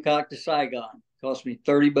from Bangkok to Saigon. It cost me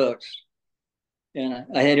 $30. And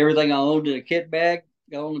I had everything I owned in a kit bag,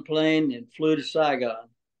 got on the plane and flew to Saigon.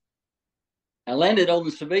 I landed on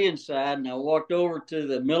the civilian side and I walked over to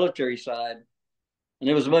the military side, and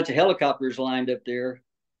there was a bunch of helicopters lined up there.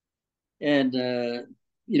 And,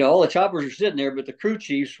 all the choppers are sitting there, but the crew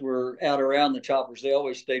chiefs were out around the choppers. They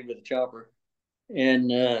always stayed with the chopper.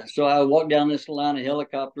 And so I walked down this line of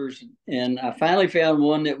helicopters and I finally found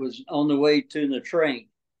one that was on the way to the train.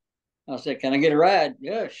 I said, "Can I get a ride?"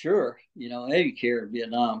 "Yeah, sure." They didn't care in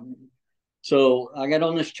Vietnam. So I got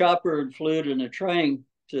on this chopper and flew to the train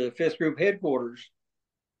to 5th Group headquarters.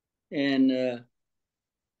 And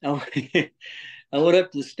I, I went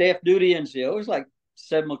up to the staff duty NCO. It was like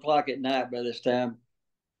 7 o'clock at night by this time.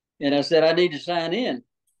 And I said, "I need to sign in."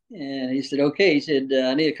 And he said, "Okay." He said,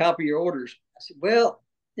 "I need a copy of your orders." I said, "Well,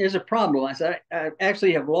 there's a problem." I said, I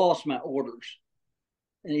actually have lost my orders."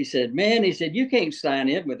 And he said, "Man," he said, "you can't sign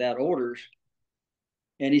in without orders."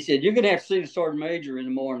 And he said, "You're going to have to see the sergeant major in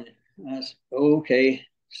the morning." And I said, "Okay."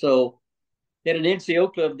 So he had an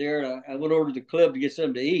NCO club there. I went over to the club to get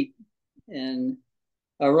something to eat. And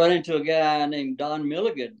I run into a guy named Don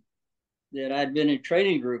Milligan that I'd been in a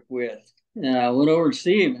training group with. And I went over to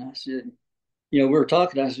see him and I said, we were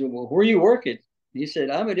talking. I said, "Well, where are you working?" He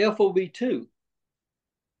said, "I'm at FOB2.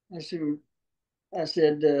 I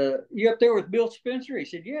said, "You up there with Bill Spencer?" He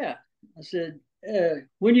said, "Yeah." I said,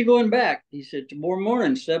 "When are you going back?" He said, "Tomorrow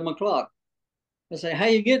morning, 7 o'clock." I said, "How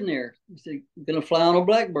you getting there?" He said, "I'm going to fly on a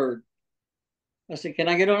Blackbird." I said, "Can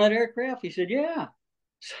I get on that aircraft?" He said, "Yeah."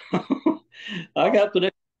 So I got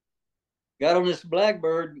on this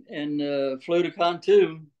Blackbird and flew to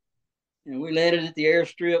Khartoum. And we landed at the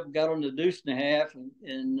airstrip, got on the Deuce and a Half,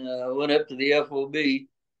 and went up to the FOB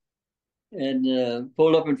and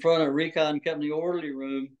pulled up in front of a recon company orderly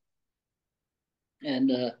room.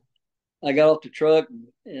 And I got off the truck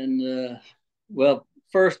and well,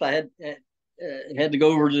 first I had to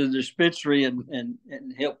go over to the dispensary and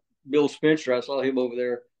help Bill Spencer. I saw him over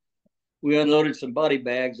there. We unloaded some body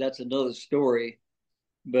bags. That's another story.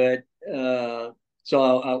 But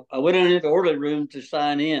so I went into the orderly room to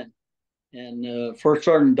sign in. And First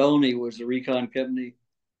Sergeant Doney was the recon company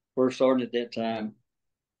first sergeant at that time.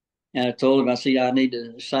 And I told him, I said, "I need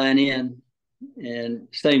to sign in." And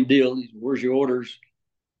same deal. He said, "Where's your orders?"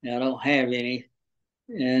 And I don't have any.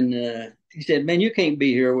 And he said, "Man, you can't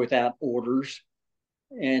be here without orders."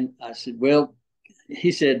 And I said, "Well,"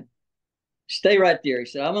 he said, "Stay right there." He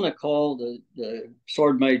said, "I'm going to call the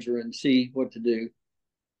sergeant major and see what to do."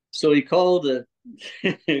 So he called the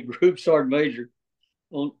group sergeant major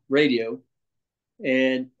on radio.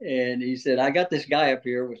 And he said, "I got this guy up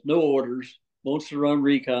here with no orders, wants to run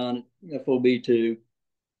recon at FOB2."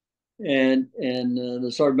 And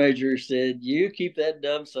the sergeant major said, "You keep that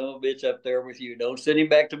dumb son of a bitch up there with you. Don't send him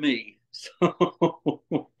back to me." So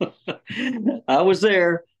I was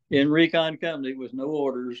there in recon company with no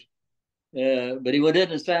orders, but he went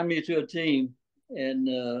in and signed me to a team.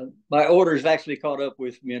 And my orders actually caught up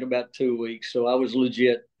with me in about 2 weeks, so I was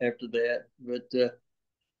legit after that. But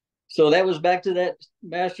so that was back to that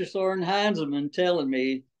Master Sergeant Heinzelman telling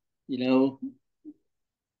me, you know,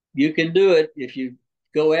 "You can do it if you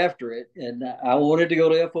go after it." And I wanted to go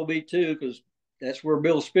to FOB2 because that's where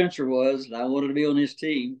Bill Spencer was, and I wanted to be on his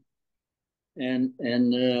team. And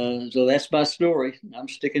so that's my story. I'm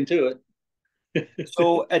sticking to it.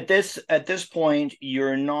 So at this point,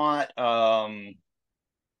 you're not a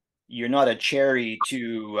cherry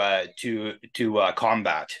to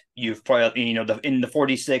combat. You've probably, in the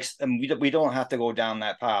 46th, and we don't have to go down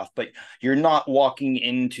that path, but you're not walking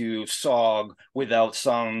into SOG without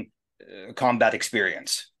some combat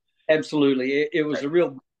experience. Absolutely, it was Right. a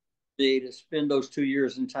real day to spend those 2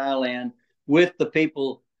 years in Thailand with the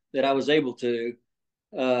people that I was able to.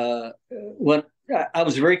 When I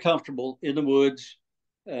was very comfortable in the woods,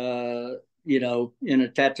 in a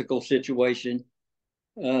tactical situation.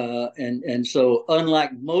 And so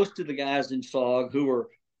unlike most of the guys in SOG who were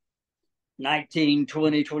 19,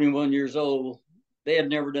 20, 21 years old, they had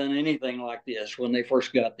never done anything like this when they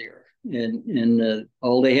first got there, and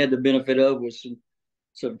all they had the benefit of was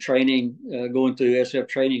some training, going through SF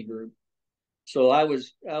training group. So I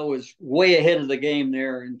was way ahead of the game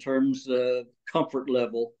there in terms of comfort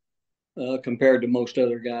level, compared to most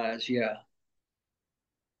other guys. Yeah.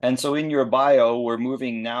 And so in your bio, we're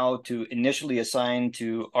moving now to initially assigned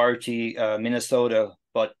to RT Minnesota,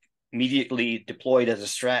 but immediately deployed as a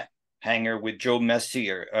strat hanger with Joe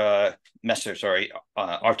Messer, sorry,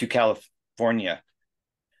 R2 California.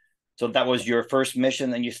 So that was your first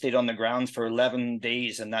mission, and you stayed on the grounds for 11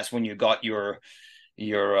 days, and that's when you got your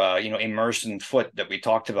immersion foot that we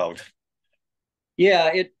talked about.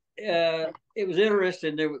 Yeah, it was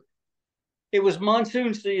interesting. It was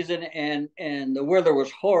monsoon season, and the weather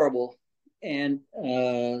was horrible, and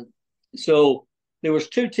so there was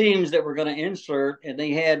two teams that were going to insert, and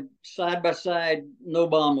they had side by side no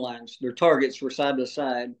bomb lines. Their targets were side by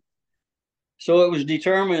side. So it was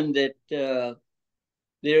determined that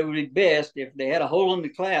it would be best if they had a hole in the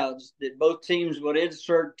clouds that both teams would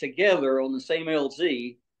insert together on the same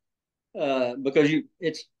LZ, because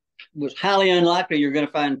it was highly unlikely you're going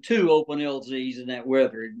to find two open LZs in that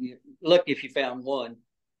weather. Lucky if you found one.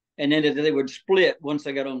 And then they would split once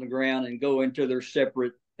they got on the ground and go into their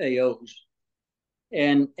separate AOs.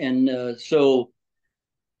 So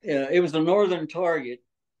it was the northern target.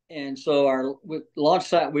 And so our launch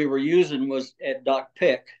site we were using was at Doc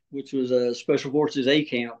Peck, which was a Special Forces A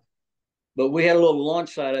camp. But we had a little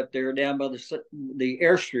launch site up there down by the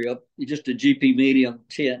airstrip, just a GP medium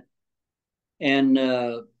tent. And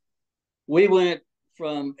we went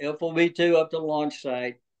from FOB2 up to the launch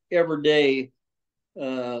site every day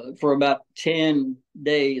for about 10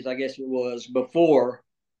 days, I guess it was, before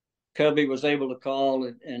Cubby was able to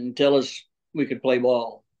call and tell us we could play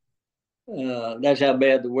ball. That's how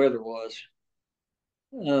bad the weather was.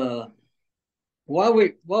 While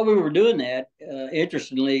we were doing that,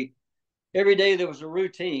 interestingly, every day there was a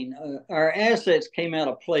routine. Our assets came out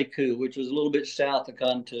of Pleiku, which was a little bit south of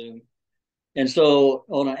Khartoum. And so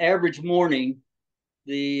on an average morning,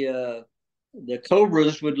 the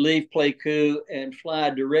Cobras would leave Pleiku and fly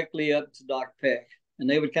directly up to Doc Peck. And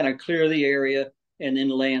they would kind of clear the area and then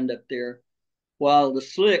land up there. While the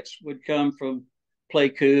Slicks would come from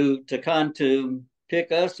Pleiku to Khartoum,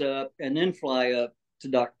 pick us up, and then fly up to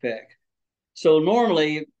Doc Peck. So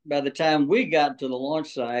normally, by the time we got to the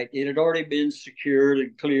launch site, it had already been secured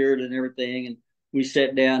and cleared and everything, and we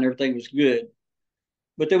sat down, everything was good.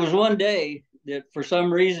 But there was one day that for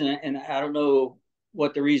some reason, and I don't know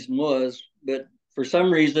what the reason was, but for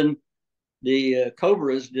some reason, the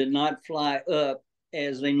Cobras did not fly up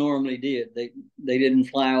as they normally did. They didn't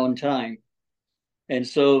fly on time. And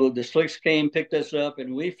so the Slicks came, picked us up,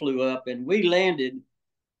 and we flew up, and we landed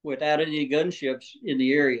without any gunships in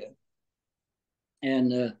the area.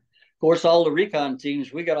 And of course, all the recon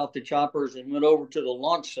teams, we got off the choppers and went over to the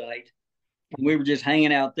launch site. And we were just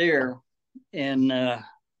hanging out there. And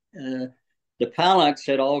the pilots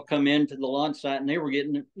had all come into the launch site, and they were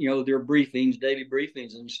getting, their briefings, daily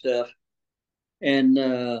briefings and stuff. And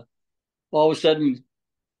all of a sudden,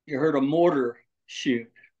 you heard a mortar shoot,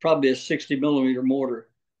 probably a 60 millimeter mortar.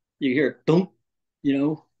 You hear it, thump,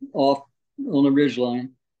 off on the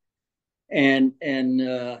ridgeline. And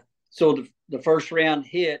so the first round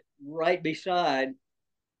hit right beside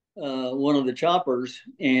one of the choppers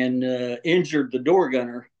and injured the door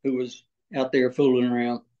gunner who was out there fooling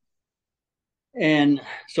around. And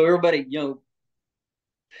so everybody,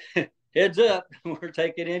 heads up, we're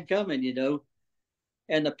taking incoming,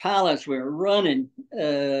 And the pilots were running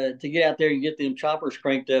to get out there and get them choppers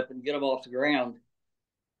cranked up and get them off the ground.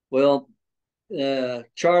 Well,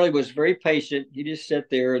 Charlie was very patient. He just sat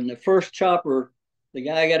there, and the first chopper, the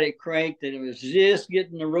guy got it cranked, and it was just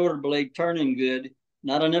getting the rotor blade turning good,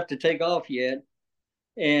 not enough to take off yet.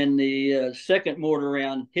 And the second mortar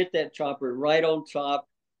round hit that chopper right on top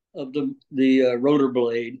of the rotor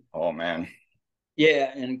blade. Oh, man.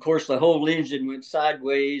 Yeah, and of course the whole engine went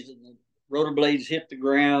sideways, and the rotor blades hit the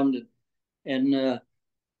ground. And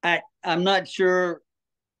I'm not sure,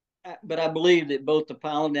 but I believe that both the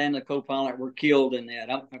pilot and the co-pilot were killed in that.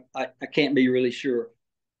 I can't be really sure.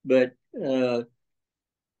 But over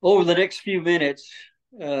the next few minutes,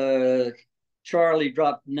 Charlie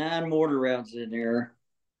dropped 9 mortar rounds in there.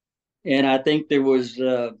 And I think there was,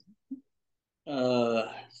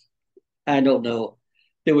 I don't know,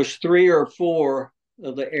 there was 3 or 4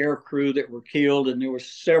 of the air crew that were killed, and there were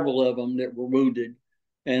several of them that were wounded.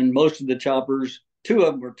 And most of the choppers, 2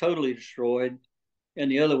 of them were totally destroyed, and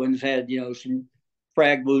the other ones had, some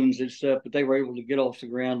frag wounds and stuff, but they were able to get off the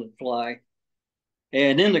ground and fly.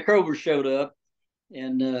 And then the Cobras showed up,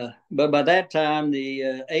 And but by that time,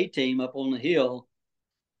 the A team up on the hill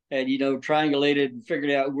had, triangulated and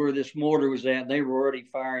figured out where this mortar was at. And they were already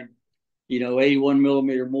firing, 81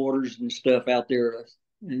 millimeter mortars and stuff out there.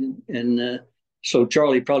 And so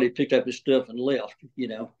Charlie probably picked up his stuff and left.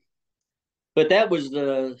 But that was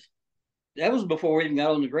before we even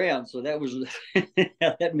got on the ground. So that was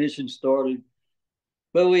how that mission started.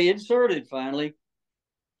 But we inserted finally.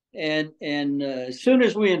 And as soon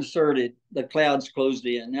as we inserted, the clouds closed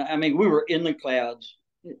in. Now, I mean, we were in the clouds,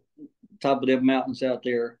 top of the mountains out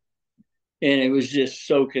there, and it was just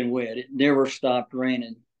soaking wet. It never stopped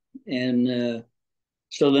raining. And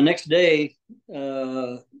so the next day,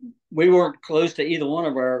 we weren't close to either one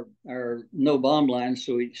of our no bomb lines,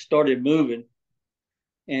 so we started moving.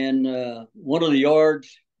 And one of the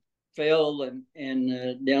yards fell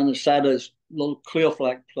and down the side of this little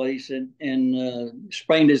cliff-like place and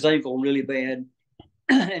sprained his ankle really bad.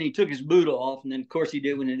 And he took his boot off, and then of course he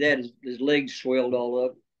did when he did. His legs swelled all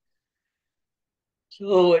up.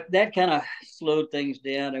 So that kind of slowed things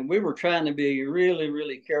down, and we were trying to be really,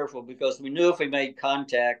 really careful because we knew if we made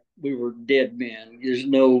contact, we were dead men. There's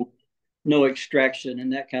no extraction in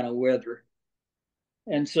that kind of weather.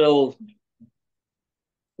 And so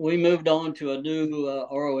we moved on to a new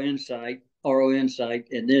RON site,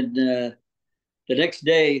 and then the next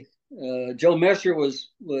day, Joe Messer was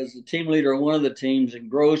the team leader of one of the teams, and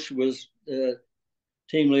Gross was the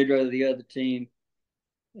team leader of the other team.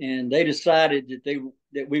 And they decided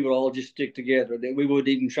that we would all just stick together, that we wouldn't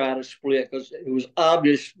even try to split because it was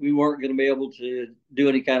obvious we weren't going to be able to do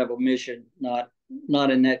any kind of a mission, not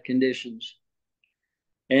in that conditions.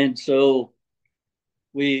 And so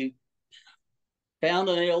we found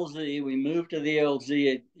an LZ. We moved to the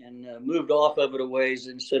LZ and moved off of it a ways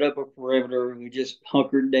and set up a perimeter. And we just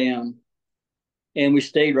hunkered down, and we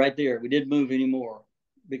stayed right there. We didn't move anymore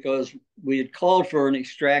because we had called for an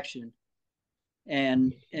extraction,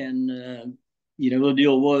 and the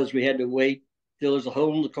deal was we had to wait till there's a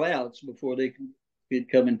hole in the clouds before they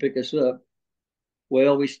could come and pick us up.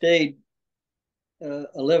 Well, we stayed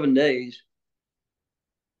 11 days.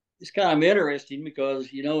 It's kind of interesting because,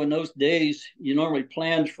 in those days, you normally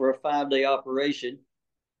planned for a 5-day operation.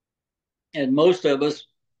 And most of us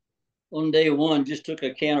on day one just took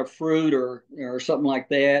a can of fruit or something like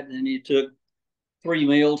that. And you took 3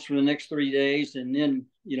 meals for the next 3 days. And then,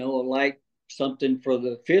 a light something for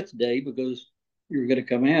the 5th day because you were going to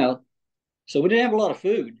come out. So we didn't have a lot of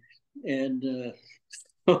food. And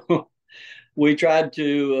we tried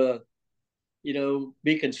to,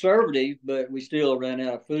 be conservative, but we still ran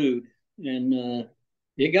out of food. And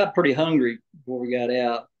it got pretty hungry before we got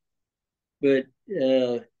out. But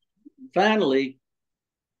finally,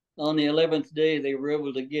 on the 11th day, they were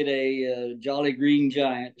able to get a Jolly Green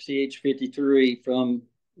Giant CH-53 from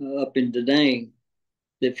up in Da Nang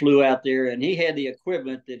that flew out there. And he had the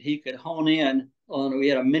equipment that he could hone in on. We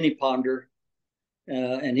had a mini ponder,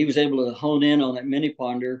 and he was able to hone in on that mini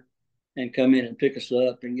ponder and come in and pick us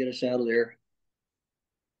up and get us out of there.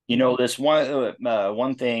 This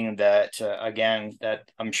one thing that again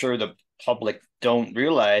that I'm sure the public don't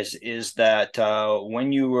realize is that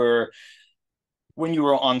when you were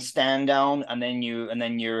on stand down and then you're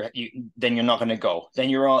not going to go, then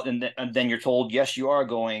you're on and then you're told yes you are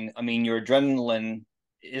going. I mean, your adrenaline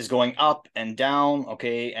is going up and down,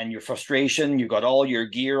 okay, and your frustration, you got all your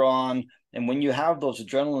gear on, and when you have those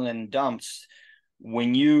adrenaline dumps,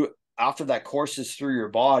 when you after that courses through your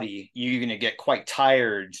body, you're going to get quite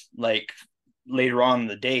tired, like later on in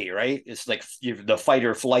the day, right? It's like the fight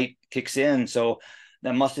or flight kicks in. So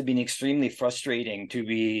that must have been extremely frustrating to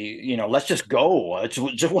be, let's just go. I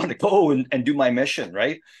just want to go and do my mission,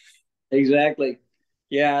 right? Exactly.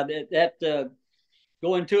 Yeah, that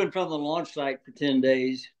going to and from the launch site for 10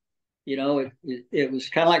 days, it was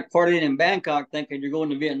kind of like partying in Bangkok thinking you're going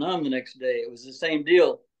to Vietnam the next day. It was the same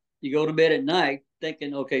deal. You go to bed at night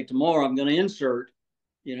thinking, okay, tomorrow I'm going to insert,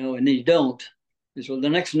 and then you don't. And so the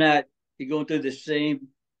next night you go through the same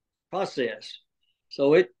process.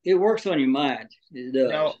 So it works on your mind. It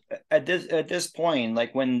does. Now, at this point,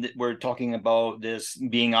 like when we're talking about this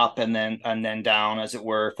being up and then down, as it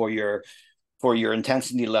were, for your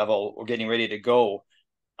intensity level or getting ready to go,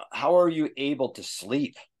 how are you able to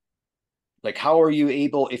sleep? Like, how are you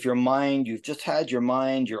able, if you've just had your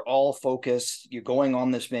mind, you're all focused, you're going on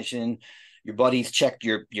this mission, your buddies checked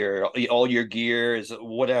your all your gears,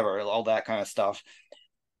 whatever, all that kind of stuff.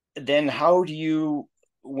 Then how do you,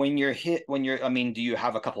 I mean, do you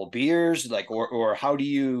have a couple of beers, like, or how do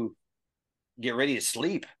you get ready to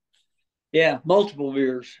sleep? Yeah, multiple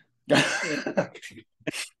beers. It's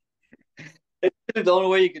the only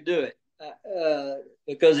way you could do it.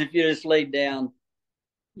 Because if you just laid down,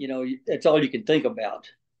 that's all you can think about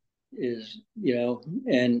is,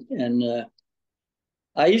 and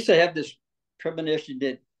I used to have this premonition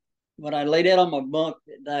that when I lay down on my bunk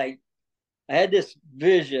at night, I had this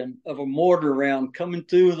vision of a mortar round coming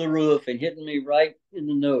through the roof and hitting me right in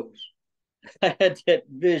the nose. I had that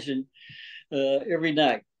vision every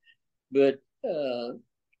night. But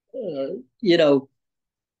you know,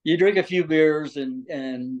 you drink a few beers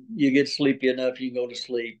and you get sleepy enough, you can go to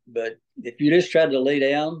sleep. But if you just try to lay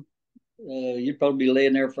down, you'd probably be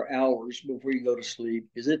laying there for hours before you go to sleep,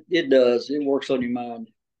 because it works on your mind.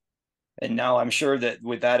 And now I'm sure that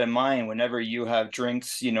with that in mind, whenever you have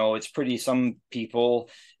drinks, it's pretty, some people,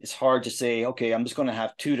 it's hard to say, okay, I'm just going to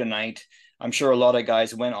have two tonight. I'm sure a lot of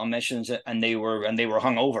guys went on missions and they were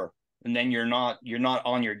hungover, and then you're not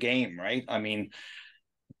on your game, right? I mean,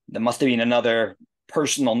 there must have been another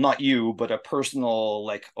personal, not you, but a personal,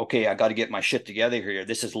 like, okay, I got to get my shit together here.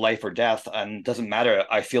 This is life or death, and it doesn't matter.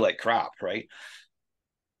 I feel like crap, right?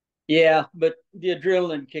 Yeah, but the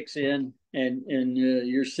adrenaline kicks in, and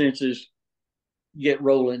your senses get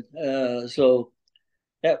rolling. So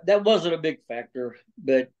that wasn't a big factor,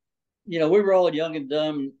 but we were all young and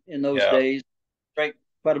dumb in those Yeah. days. Drank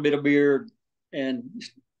quite a bit of beer, and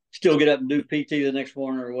still get up and do PT the next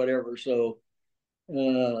morning or whatever. So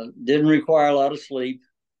didn't require a lot of sleep.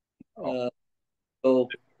 Oh, So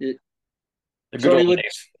it the good old certainly would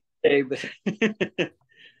days. say, but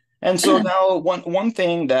And so now one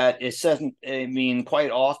thing that is said, I mean,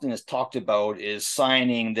 quite often is talked about is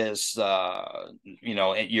signing this, your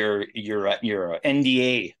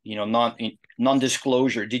NDA,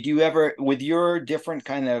 non-disclosure. Did you ever, with your different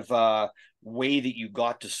kind of way that you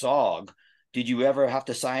got to SOG, did you ever have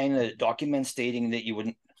to sign a document stating that you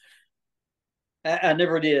wouldn't? I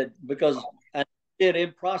never did, because I did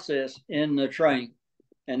in process in the train,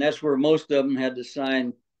 and that's where most of them had to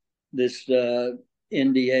sign this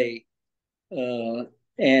NDA. Uh,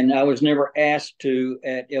 and I was never asked to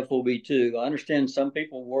at FOB2. I understand some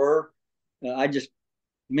people were.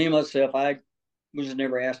 Me myself, I was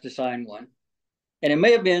never asked to sign one. And it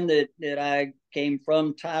may have been that I came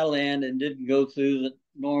from Thailand and didn't go through the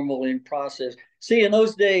normal in process. See, in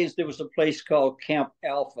those days, there was a place called Camp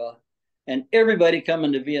Alpha, and everybody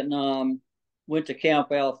coming to Vietnam went to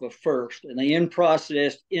Camp Alpha first, and they in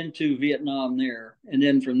processed into Vietnam there. And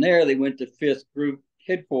then from there, they went to 5th Group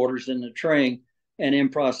headquarters in the train and in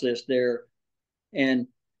process there. And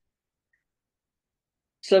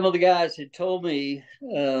some of the guys had told me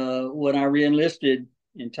when I reenlisted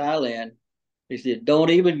in Thailand, they said,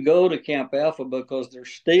 don't even go to Camp Alpha, because they're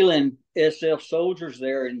stealing SF soldiers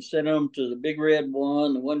there and sending them to the Big Red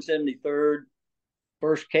One, the 173rd,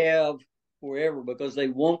 1st Cav, wherever, because they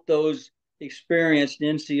want those experienced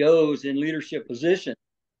NCOs in leadership position.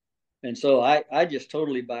 And so I just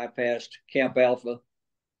totally bypassed Camp Alpha.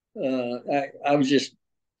 I was just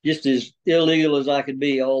as illegal as I could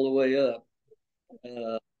be all the way up.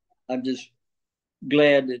 I'm just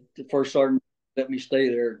glad that the first sergeant let me stay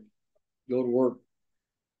there and go to work.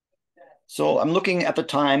 So I'm looking at the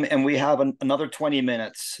time, and we have another 20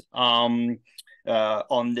 minutes on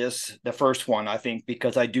this, the first one, I think,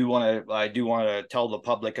 because I do want to tell the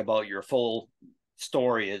public about your full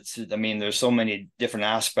story. I mean, there's so many different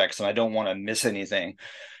aspects, and I don't want to miss anything.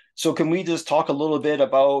 So can we just talk a little bit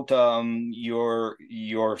about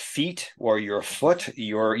your feet or your foot,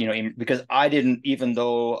 because I didn't, even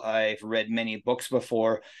though I've read many books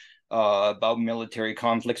before about military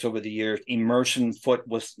conflicts over the years, immersion foot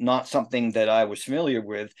was not something that I was familiar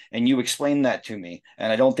with, and you explained that to me,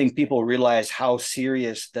 and I don't think people realize how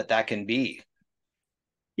serious that can be.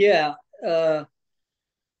 Yeah,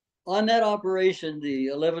 on that operation, the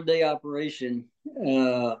 11-day operation,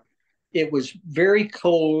 it was very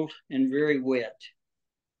cold and very wet,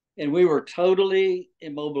 and we were totally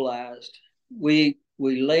immobilized. We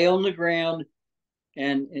lay on the ground,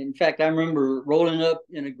 and in fact, I remember rolling up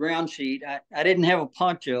in a ground sheet. I didn't have a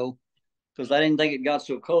poncho because I didn't think it got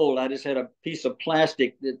so cold. I just had a piece of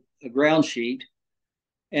plastic, a ground sheet,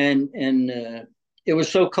 and it was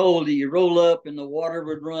so cold that you roll up and the water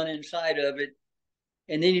would run inside of it,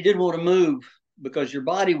 and then you didn't want to move because your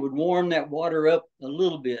body would warm that water up a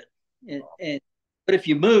little bit, and but if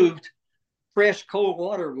you moved, fresh cold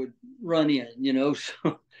water would run in.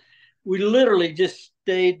 So we literally just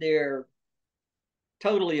stayed there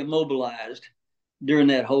totally immobilized during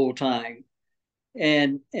that whole time.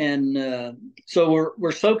 And so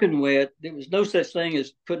we're soaking wet. There was no such thing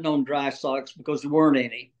as putting on dry socks because there weren't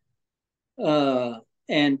any.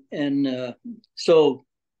 And so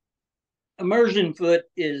immersion foot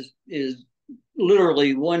is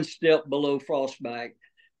literally one step below frostbite.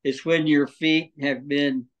 It's when your feet have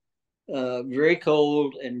been very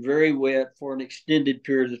cold and very wet for an extended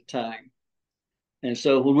period of time. And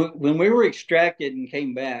so when we were extracted and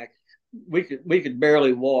came back, we could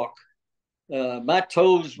barely walk. My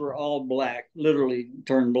toes were all black, literally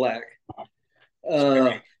turned black.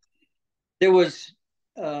 Uh, there was,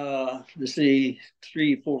 let's see,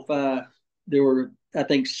 three, four, five. There were, I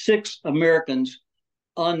think, 6 Americans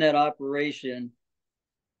on that operation.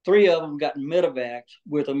 3 of them got medevac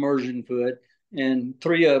with immersion foot, and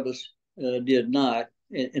 3 of us did not.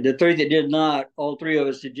 And the 3 that did not, all 3 of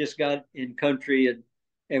us had just got in country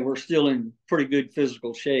and were still in pretty good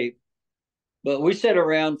physical shape. But we sat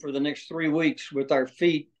around for the next 3 weeks with our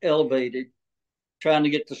feet elevated, trying to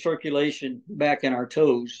get the circulation back in our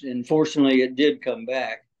toes. And fortunately, it did come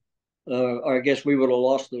back. Or I guess we would have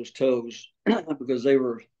lost those toes because they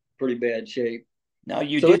were pretty bad shape. Now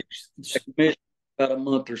you So did. it's about a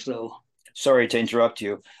month or so. Sorry to interrupt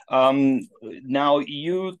you. Now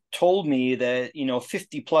you told me that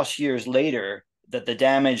 50 plus years later that the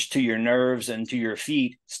damage to your nerves and to your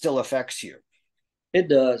feet still affects you. It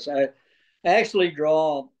does. I actually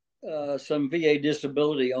draw some VA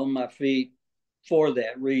disability on my feet for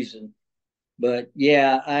that reason. But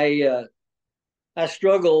yeah, I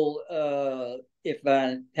struggle if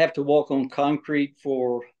I have to walk on concrete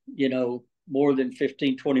for more than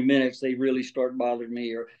 15, 20 minutes. They really start bothering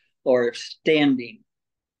me, or if standing.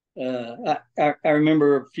 I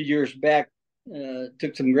remember a few years back,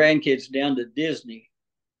 took some grandkids down to Disney,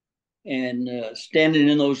 and standing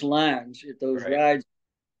in those lines at those Right. rides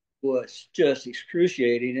was just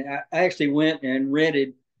excruciating. And I actually went and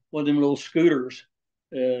rented one of them little scooters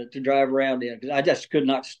to drive around in because I just could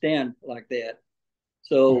not stand like that.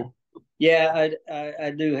 So, yeah,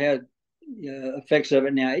 I do have effects of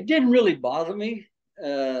it now. It didn't really bother me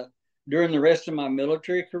during the rest of my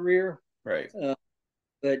military career, Right.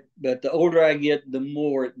 but the older I get, the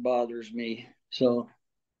more it bothers me. So,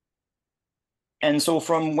 And so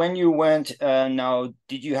from when you went, now,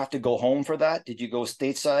 did you have to go home for that? Did you go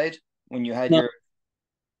stateside when you had no, your?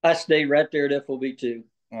 I stayed right there at FOB too.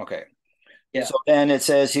 Okay. Yeah. So then it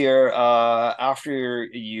says here, after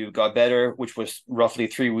you got better, which was roughly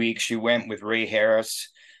 3 weeks, you went with Ray Harris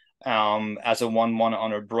as a 1-1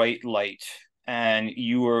 on a bright light. And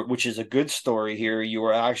you were, which is a good story here, you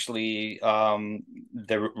were actually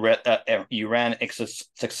you ran a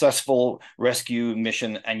successful rescue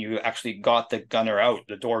mission, and you actually got the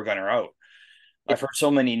door gunner out. I've heard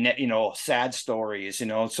so many, sad stories,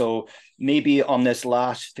 so maybe on this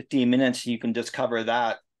last 15 minutes, you can just cover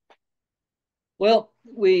that. Well,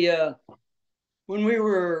 we when we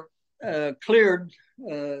were cleared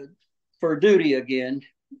for duty again,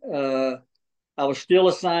 uh, I was still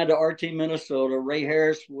assigned to RT Minnesota. Ray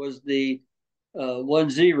Harris was the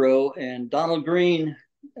 1-0, and Donald Green,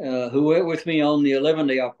 who went with me on the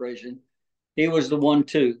 11-day operation, he was the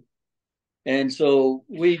 1-2. And so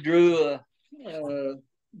we drew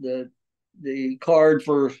the card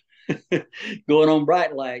for going on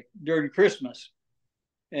bright light during Christmas.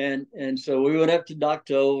 And so we went up to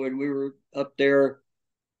Docto, and we were up there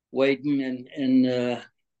waiting, and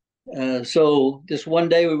so this one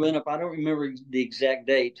day we went up. I don't remember the exact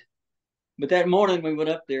date, but that morning we went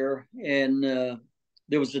up there, and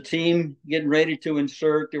there was a team getting ready to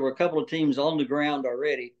insert. There were a couple of teams on the ground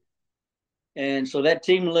already, and so that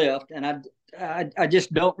team left, and I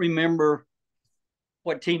just don't remember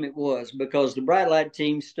what team it was because the bright light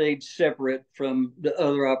team stayed separate from the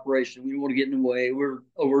other operation. We didn't want to get in the way.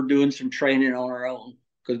 We're doing some training on our own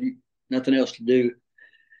because nothing else to do.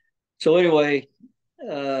 So anyway,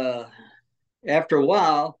 uh, after a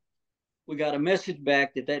while, we got a message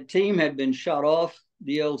back that team had been shot off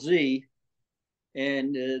the LZ,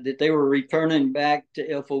 and that they were returning back to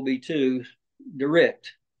FOB2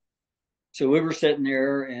 direct. So we were sitting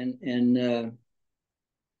there, and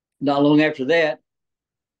not long after that,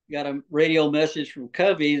 got a radio message from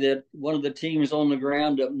Covey that one of the teams on the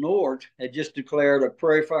ground up north had just declared a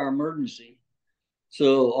prairie fire emergency.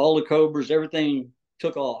 So all the Cobras, everything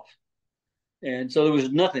took off. And so there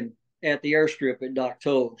was nothing at the airstrip at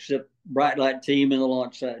Docto except bright light team and the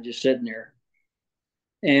launch site just sitting there.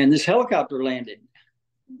 And this helicopter landed,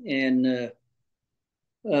 and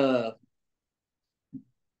uh,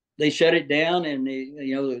 they shut it down, and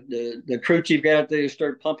the crew chief got out there and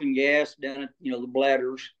started pumping gas down at the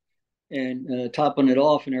bladders and topping it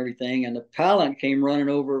off and everything. And the pilot came running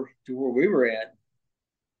over to where we were at,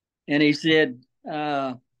 and he said,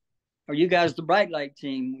 "Are you guys the bright light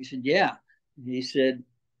team?" We said, "Yeah." He said,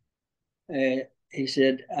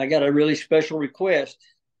 "I got a really special request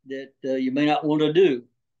that you may not want to do."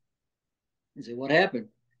 He said, "What happened?"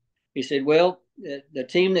 He said, "Well, the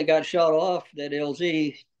team that got shot off, that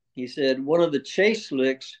LZ, he said one of the chase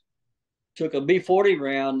slicks took a B-40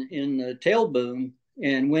 round in the tail boom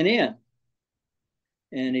and went in.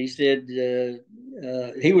 And he said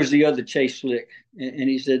he was the other chase slick, and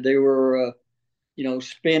he said they were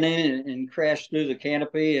spinning and crashed through the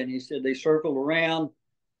canopy. And he said they circled around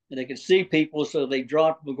and they could see people, so they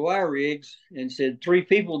dropped McGuire rigs, and said 3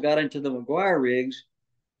 people got into the McGuire rigs,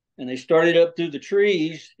 and they started up through the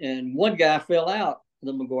trees, and one guy fell out of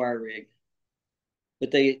the McGuire rig.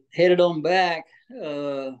 But they headed on back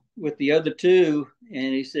with the other 2,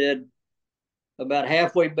 and he said about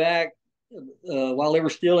halfway back, while they were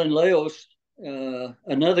still in Laos,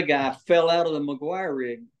 another guy fell out of the McGuire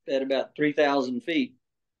rig at about 3,000 feet.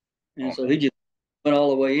 And so he just went all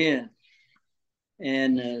the way in.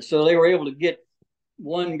 And so they were able to get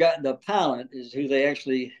one guy, the pilot is who they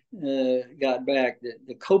actually got back.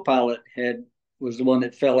 The co-pilot was the one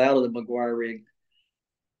that fell out of the McGuire rig.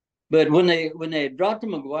 But when they had dropped the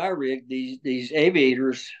McGuire rig, these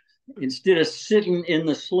aviators, instead of sitting in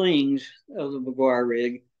the slings of the McGuire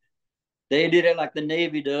rig, they did it like the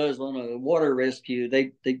Navy does on a water rescue.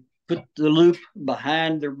 They put the loop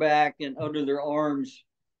behind their back and under their arms,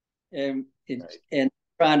 and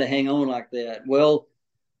trying to hang on like that. Well,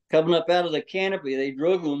 coming up out of the canopy, they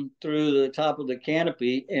drug them through the top of the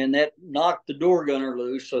canopy, and that knocked the door gunner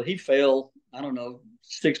loose. So he fell, I don't know,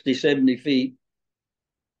 60, 70 feet.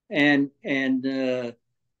 And the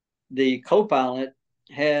co-pilot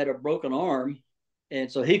had a broken arm,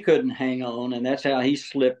 and so he couldn't hang on, and that's how he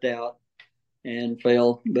slipped out and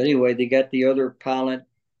fell. But anyway, they got the other pilot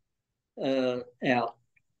out.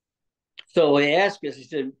 So he asked us, he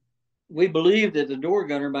said, we believe that the door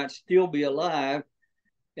gunner might still be alive.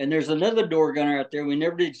 And there's another door gunner out there. We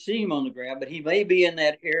never did see him on the ground, but he may be in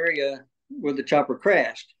that area where the chopper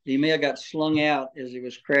crashed. He may have got slung out as he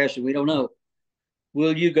was crashing. We don't know.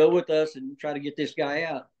 Will you go with us and try to get this guy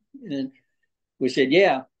out? And we said,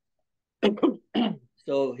 yeah.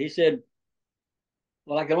 So he said,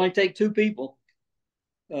 well, I can only take 2 people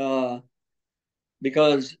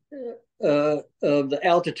because of the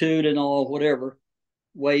altitude and all, whatever,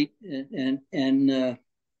 weight. And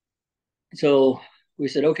so we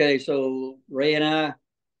said, okay. So Ray and I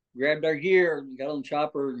grabbed our gear and got on the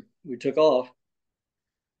chopper, and we took off.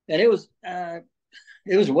 And it was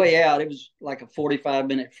way out. It was like a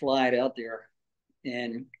 45-minute flight out there.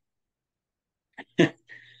 And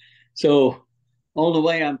so on the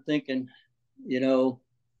way, I'm thinking,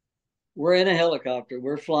 we're in a helicopter.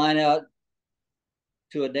 We're flying out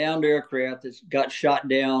to a downed aircraft that's got shot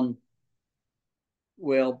down,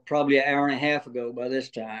 well, probably an hour and a half ago by this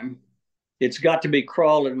time. It's got to be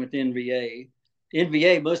crawling with NVA.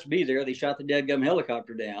 NVA must be there. They shot the dadgum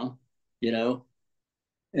helicopter down,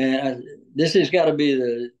 And this has got to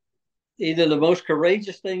be either the most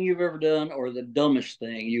courageous thing you've ever done or the dumbest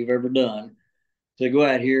thing you've ever done to go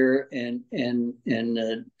out here and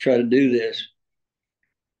try to do this.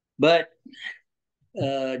 But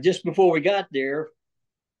just before we got there,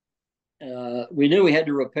 we knew we had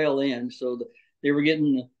to rappel in. So they were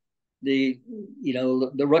getting the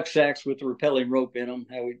rucksacks with the rappelling rope in them,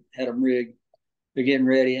 how we had them rigged. They're getting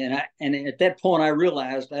ready. And at that point, I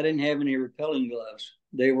realized I didn't have any rappelling gloves.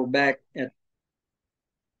 They were back at.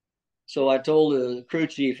 So I told the crew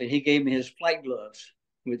chief, and he gave me his flight gloves,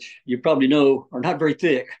 which you probably know are not very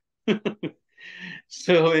thick.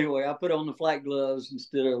 So anyway, I put on the flight gloves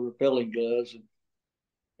instead of rappelling gloves.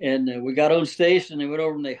 And we got on station, they went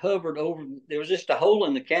over and they hovered over. There was just a hole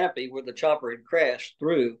in the canopy where the chopper had crashed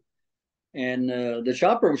through. And the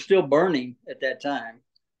chopper was still burning at that time.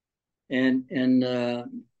 And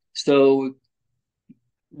so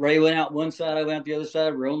Ray went out one side, I went out the other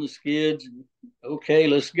side. We're on the skids. Okay,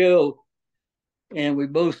 let's go. And we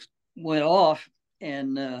both went off,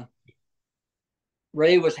 and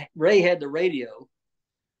Ray had the radio,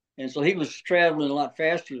 and so he was traveling a lot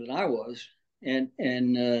faster than I was. And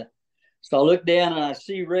so I look down and I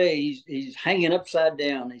see Ray. He's hanging upside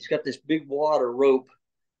down. He's got this big water rope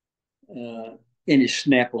in his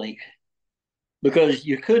snap link, because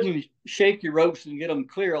you couldn't shake your ropes and get them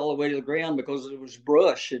clear all the way to the ground because there was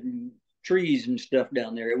brush and trees and stuff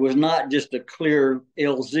down there. It was not just a clear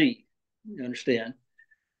LZ, you understand?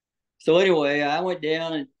 So anyway, I went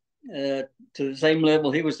down to the same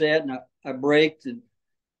level he was at, and I braked and,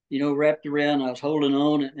 wrapped around. I was holding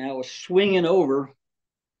on, and I was swinging over,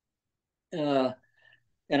 and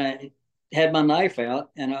I had my knife out,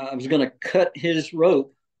 and I was going to cut his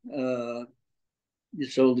rope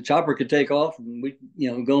so the chopper could take off and we,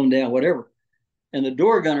 going down, whatever. And the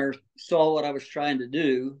door gunner saw what I was trying to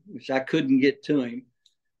do, which I couldn't get to him.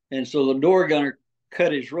 And so the door gunner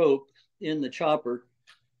cut his rope in the chopper.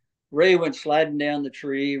 Ray went sliding down the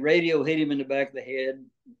tree. Radio hit him in the back of the head,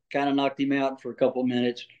 kind of knocked him out for a couple of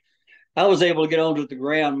minutes. I was able to get onto the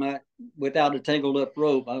ground without a tangled up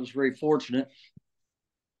rope. I was very fortunate.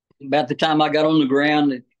 About the time I got on the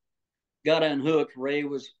ground, it got unhooked. Ray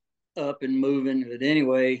was up and moving. But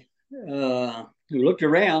anyway, we looked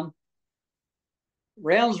around.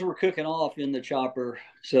 Rounds were cooking off in the chopper,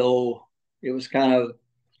 so it was kind of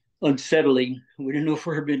unsettling. We didn't know if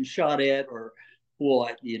we were being shot at or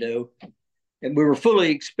what, you know. And we were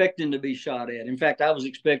fully expecting to be shot at. In fact, I was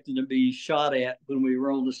expecting to be shot at when we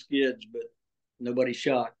were on the skids, but nobody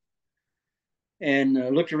shot. And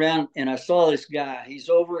looked around, and I saw this guy. He's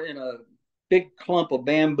over in a big clump of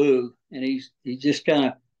bamboo, and he just kind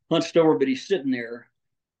of hunched over, but he's sitting there.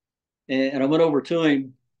 And I went over to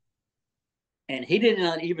him, and he did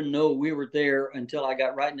not even know we were there until I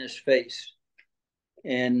got right in his face.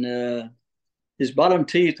 And his bottom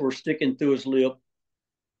teeth were sticking through his lip.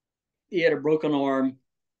 He had a broken arm,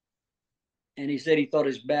 and he said he thought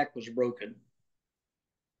his back was broken.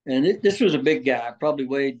 And this was a big guy, probably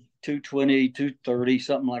weighed 220, 230,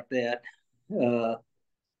 something like that,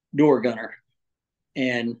 door gunner.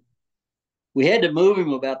 And we had to move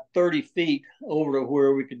him about 30 feet over to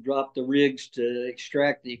where we could drop the rigs to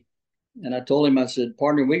extract him. And I told him, I said,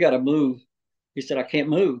 partner, we got to move. He said, I can't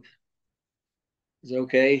move. I said,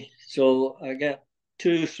 okay. So I got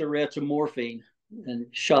 2 syrettes of morphine and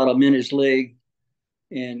shot him in his leg.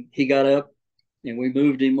 And he got up, and we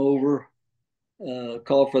moved him over,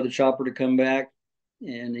 called for the chopper to come back.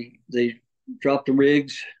 And they dropped the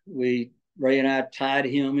rigs. Ray and I tied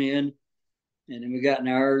him in, and then we got in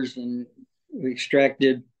ours and we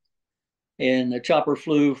extracted. And the chopper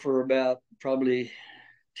flew for about probably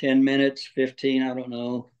 10 minutes, 15, I don't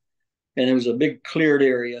know. And there was a big cleared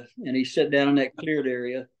area, and he sat down in that cleared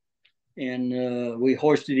area, and we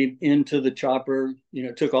hoisted him into the chopper. You know,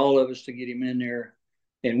 it took all of us to get him in there,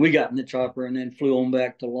 and we got in the chopper and then flew on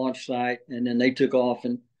back to launch site, and then they took off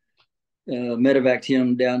and medevaced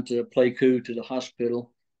him down to Pleiku to the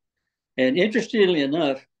hospital. And interestingly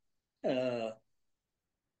enough,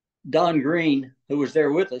 Don Green, who was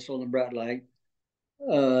there with us on the Bright Light,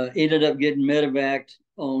 ended up getting medevaced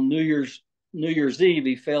on New Year's Eve.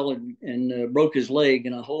 He fell and broke his leg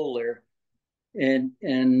in a hole there, and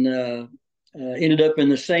ended up in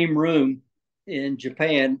the same room in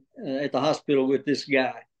Japan at the hospital with this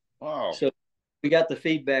guy. Wow. So we got the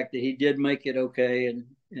feedback that he did make it okay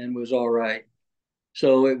and was all right.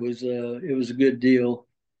 So it was a good deal.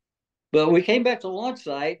 But we came back to launch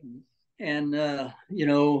site and you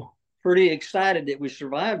know, pretty excited that we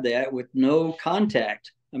survived that with no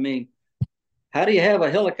contact. I mean, how do you have a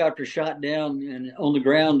helicopter shot down and on the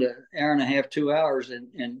ground an hour and a half, 2 hours,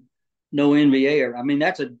 and no NVA? I mean,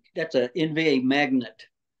 that's a NVA magnet.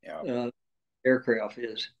 Yeah. Aircraft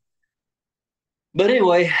is. But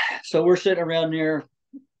anyway, so we're sitting around there,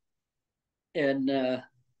 and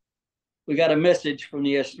we got a message from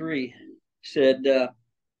the S3. Said,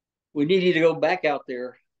 we need you to go back out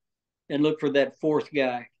there and look for that 4th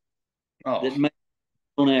guy that made it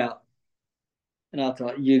on out. And I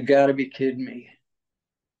thought, you got to be kidding me.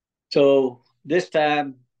 So this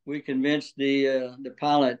time we convinced the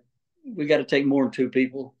pilot, we got to take more than 2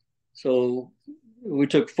 people. So we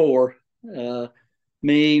took 4,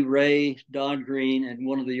 me, Ray, Don Green, and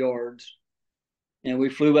one of the yards. And we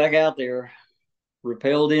flew back out there,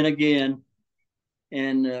 rappelled in again.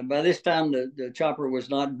 And by this time, the chopper was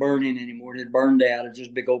not burning anymore. It had burned out. It was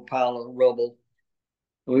just a big old pile of rubble.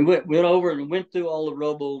 We went over and went through all the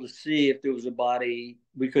rubble to see if there was a body.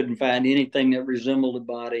 We couldn't find anything that resembled a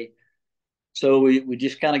body. So we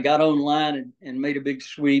just kind of got online and made a big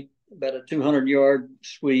sweep, about a 200-yard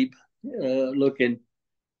sweep, looking.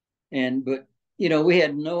 But, you know, we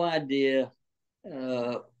had no idea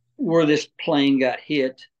where this plane got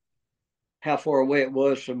hit, how far away it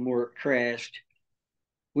was from where it crashed.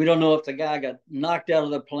 We don't know if the guy got knocked out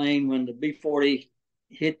of the plane when the B-40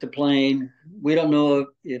 hit the plane. We don't know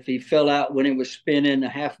if he fell out when it was spinning a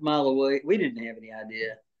half mile away. We didn't have any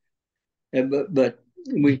idea. But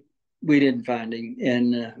we didn't find him.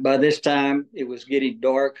 And by this time, it was getting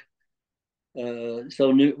dark. So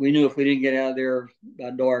we knew if we didn't get out of there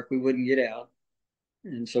by dark, we wouldn't get out.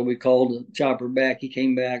 And so we called the chopper back. He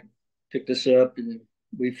came back, picked us up, and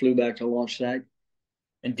we flew back to launch site.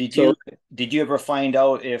 And did you ever find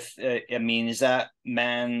out if I mean, is that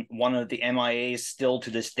man one of the MIAs still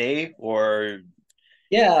to this day, or?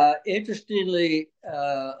 Yeah, interestingly,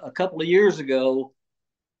 a couple of years ago,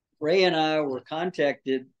 Ray and I were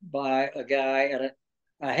contacted by a guy, and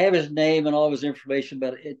I have his name and all of his information,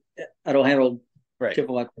 but I don't have a tip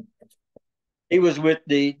of my. He was with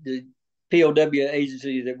the POW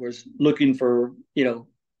agency that was looking for,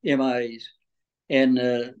 MIAs.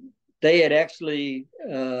 And they had actually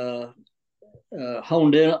honed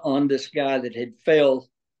in on this guy that had fell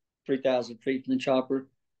 3,000 feet from the chopper.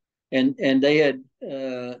 And they had,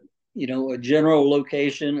 a general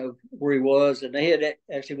location of where he was. And they had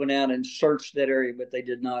actually went out and searched that area, but they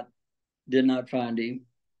did not find him.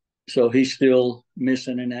 So he's still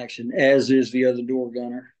missing in action, as is the other door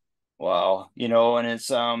gunner. Wow. And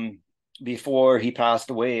it's before he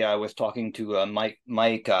passed away, I was talking to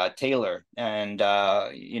Mike Taylor, and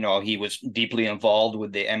he was deeply involved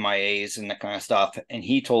with the MIAs and that kind of stuff. And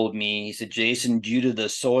he told me, he said, Jason, due to the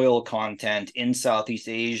soil content in Southeast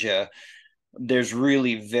Asia, there's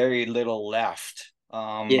really very little left.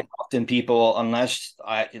 Yeah. Often people, unless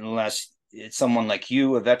it's someone like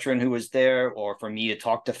you, a veteran who was there, or for me to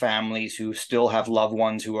talk to families who still have loved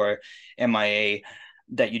ones who are MIA,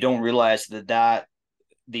 that you don't realize that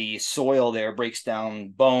the soil there breaks down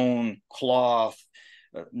bone, cloth,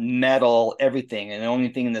 metal, everything, and the only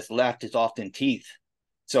thing that's left is often teeth.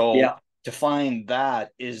 So Yeah. to find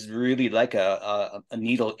that is really like a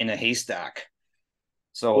needle in a haystack.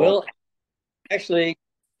 So Well, actually,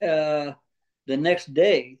 the next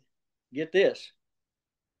day, get this,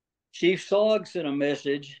 Chief Sog sent a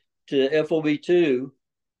message to FOB2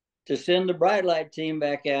 to send the bright light team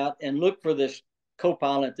back out and look for this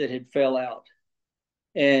co-pilot that had fell out.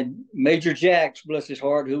 And Major Jacks, bless his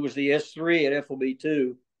heart, who was the S3 at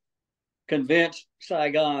FOB2, convinced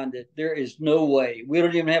Saigon that there is no way. We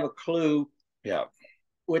don't even have a clue. Yeah.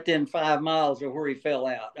 Within 5 miles of where he fell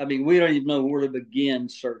out. I mean, we don't even know where to begin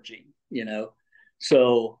searching.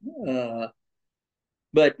 So,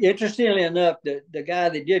 but interestingly enough, the guy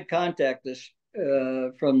that did contact us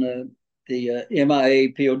from the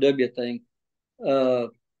MIA POW thing,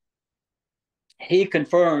 he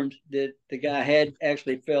confirmed that the guy had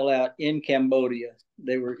actually fell out in Cambodia.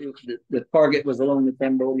 The target was along the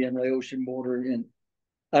Cambodian Laotian border, and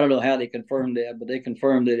I don't know how they confirmed that, but they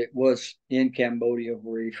confirmed that it was in Cambodia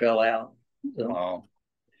where he fell out. So. Wow.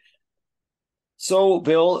 So,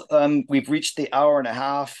 Bill, we've reached the hour and a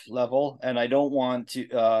half level, and I don't want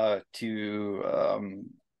to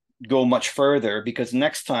go much further, because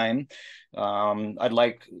next time I'd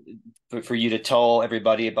like for you to tell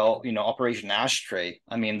everybody about Operation Ashtray.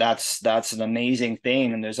 I mean, that's an amazing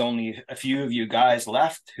thing, and there's only a few of you guys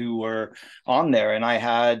left who were on there, and I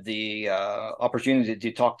had the opportunity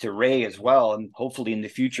to talk to Ray as well, and hopefully in the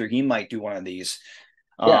future he might do one of these.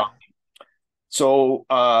 Yeah. So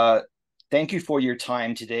thank you for your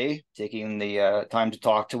time today, taking the time to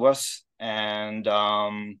talk to us, and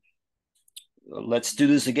let's do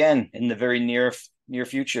this again in the very near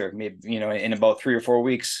future, maybe in about 3 or 4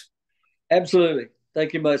 weeks. Absolutely.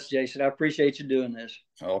 Thank you much, Jason. I appreciate you doing this.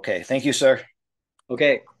 Okay, thank you, sir.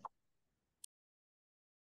 Okay.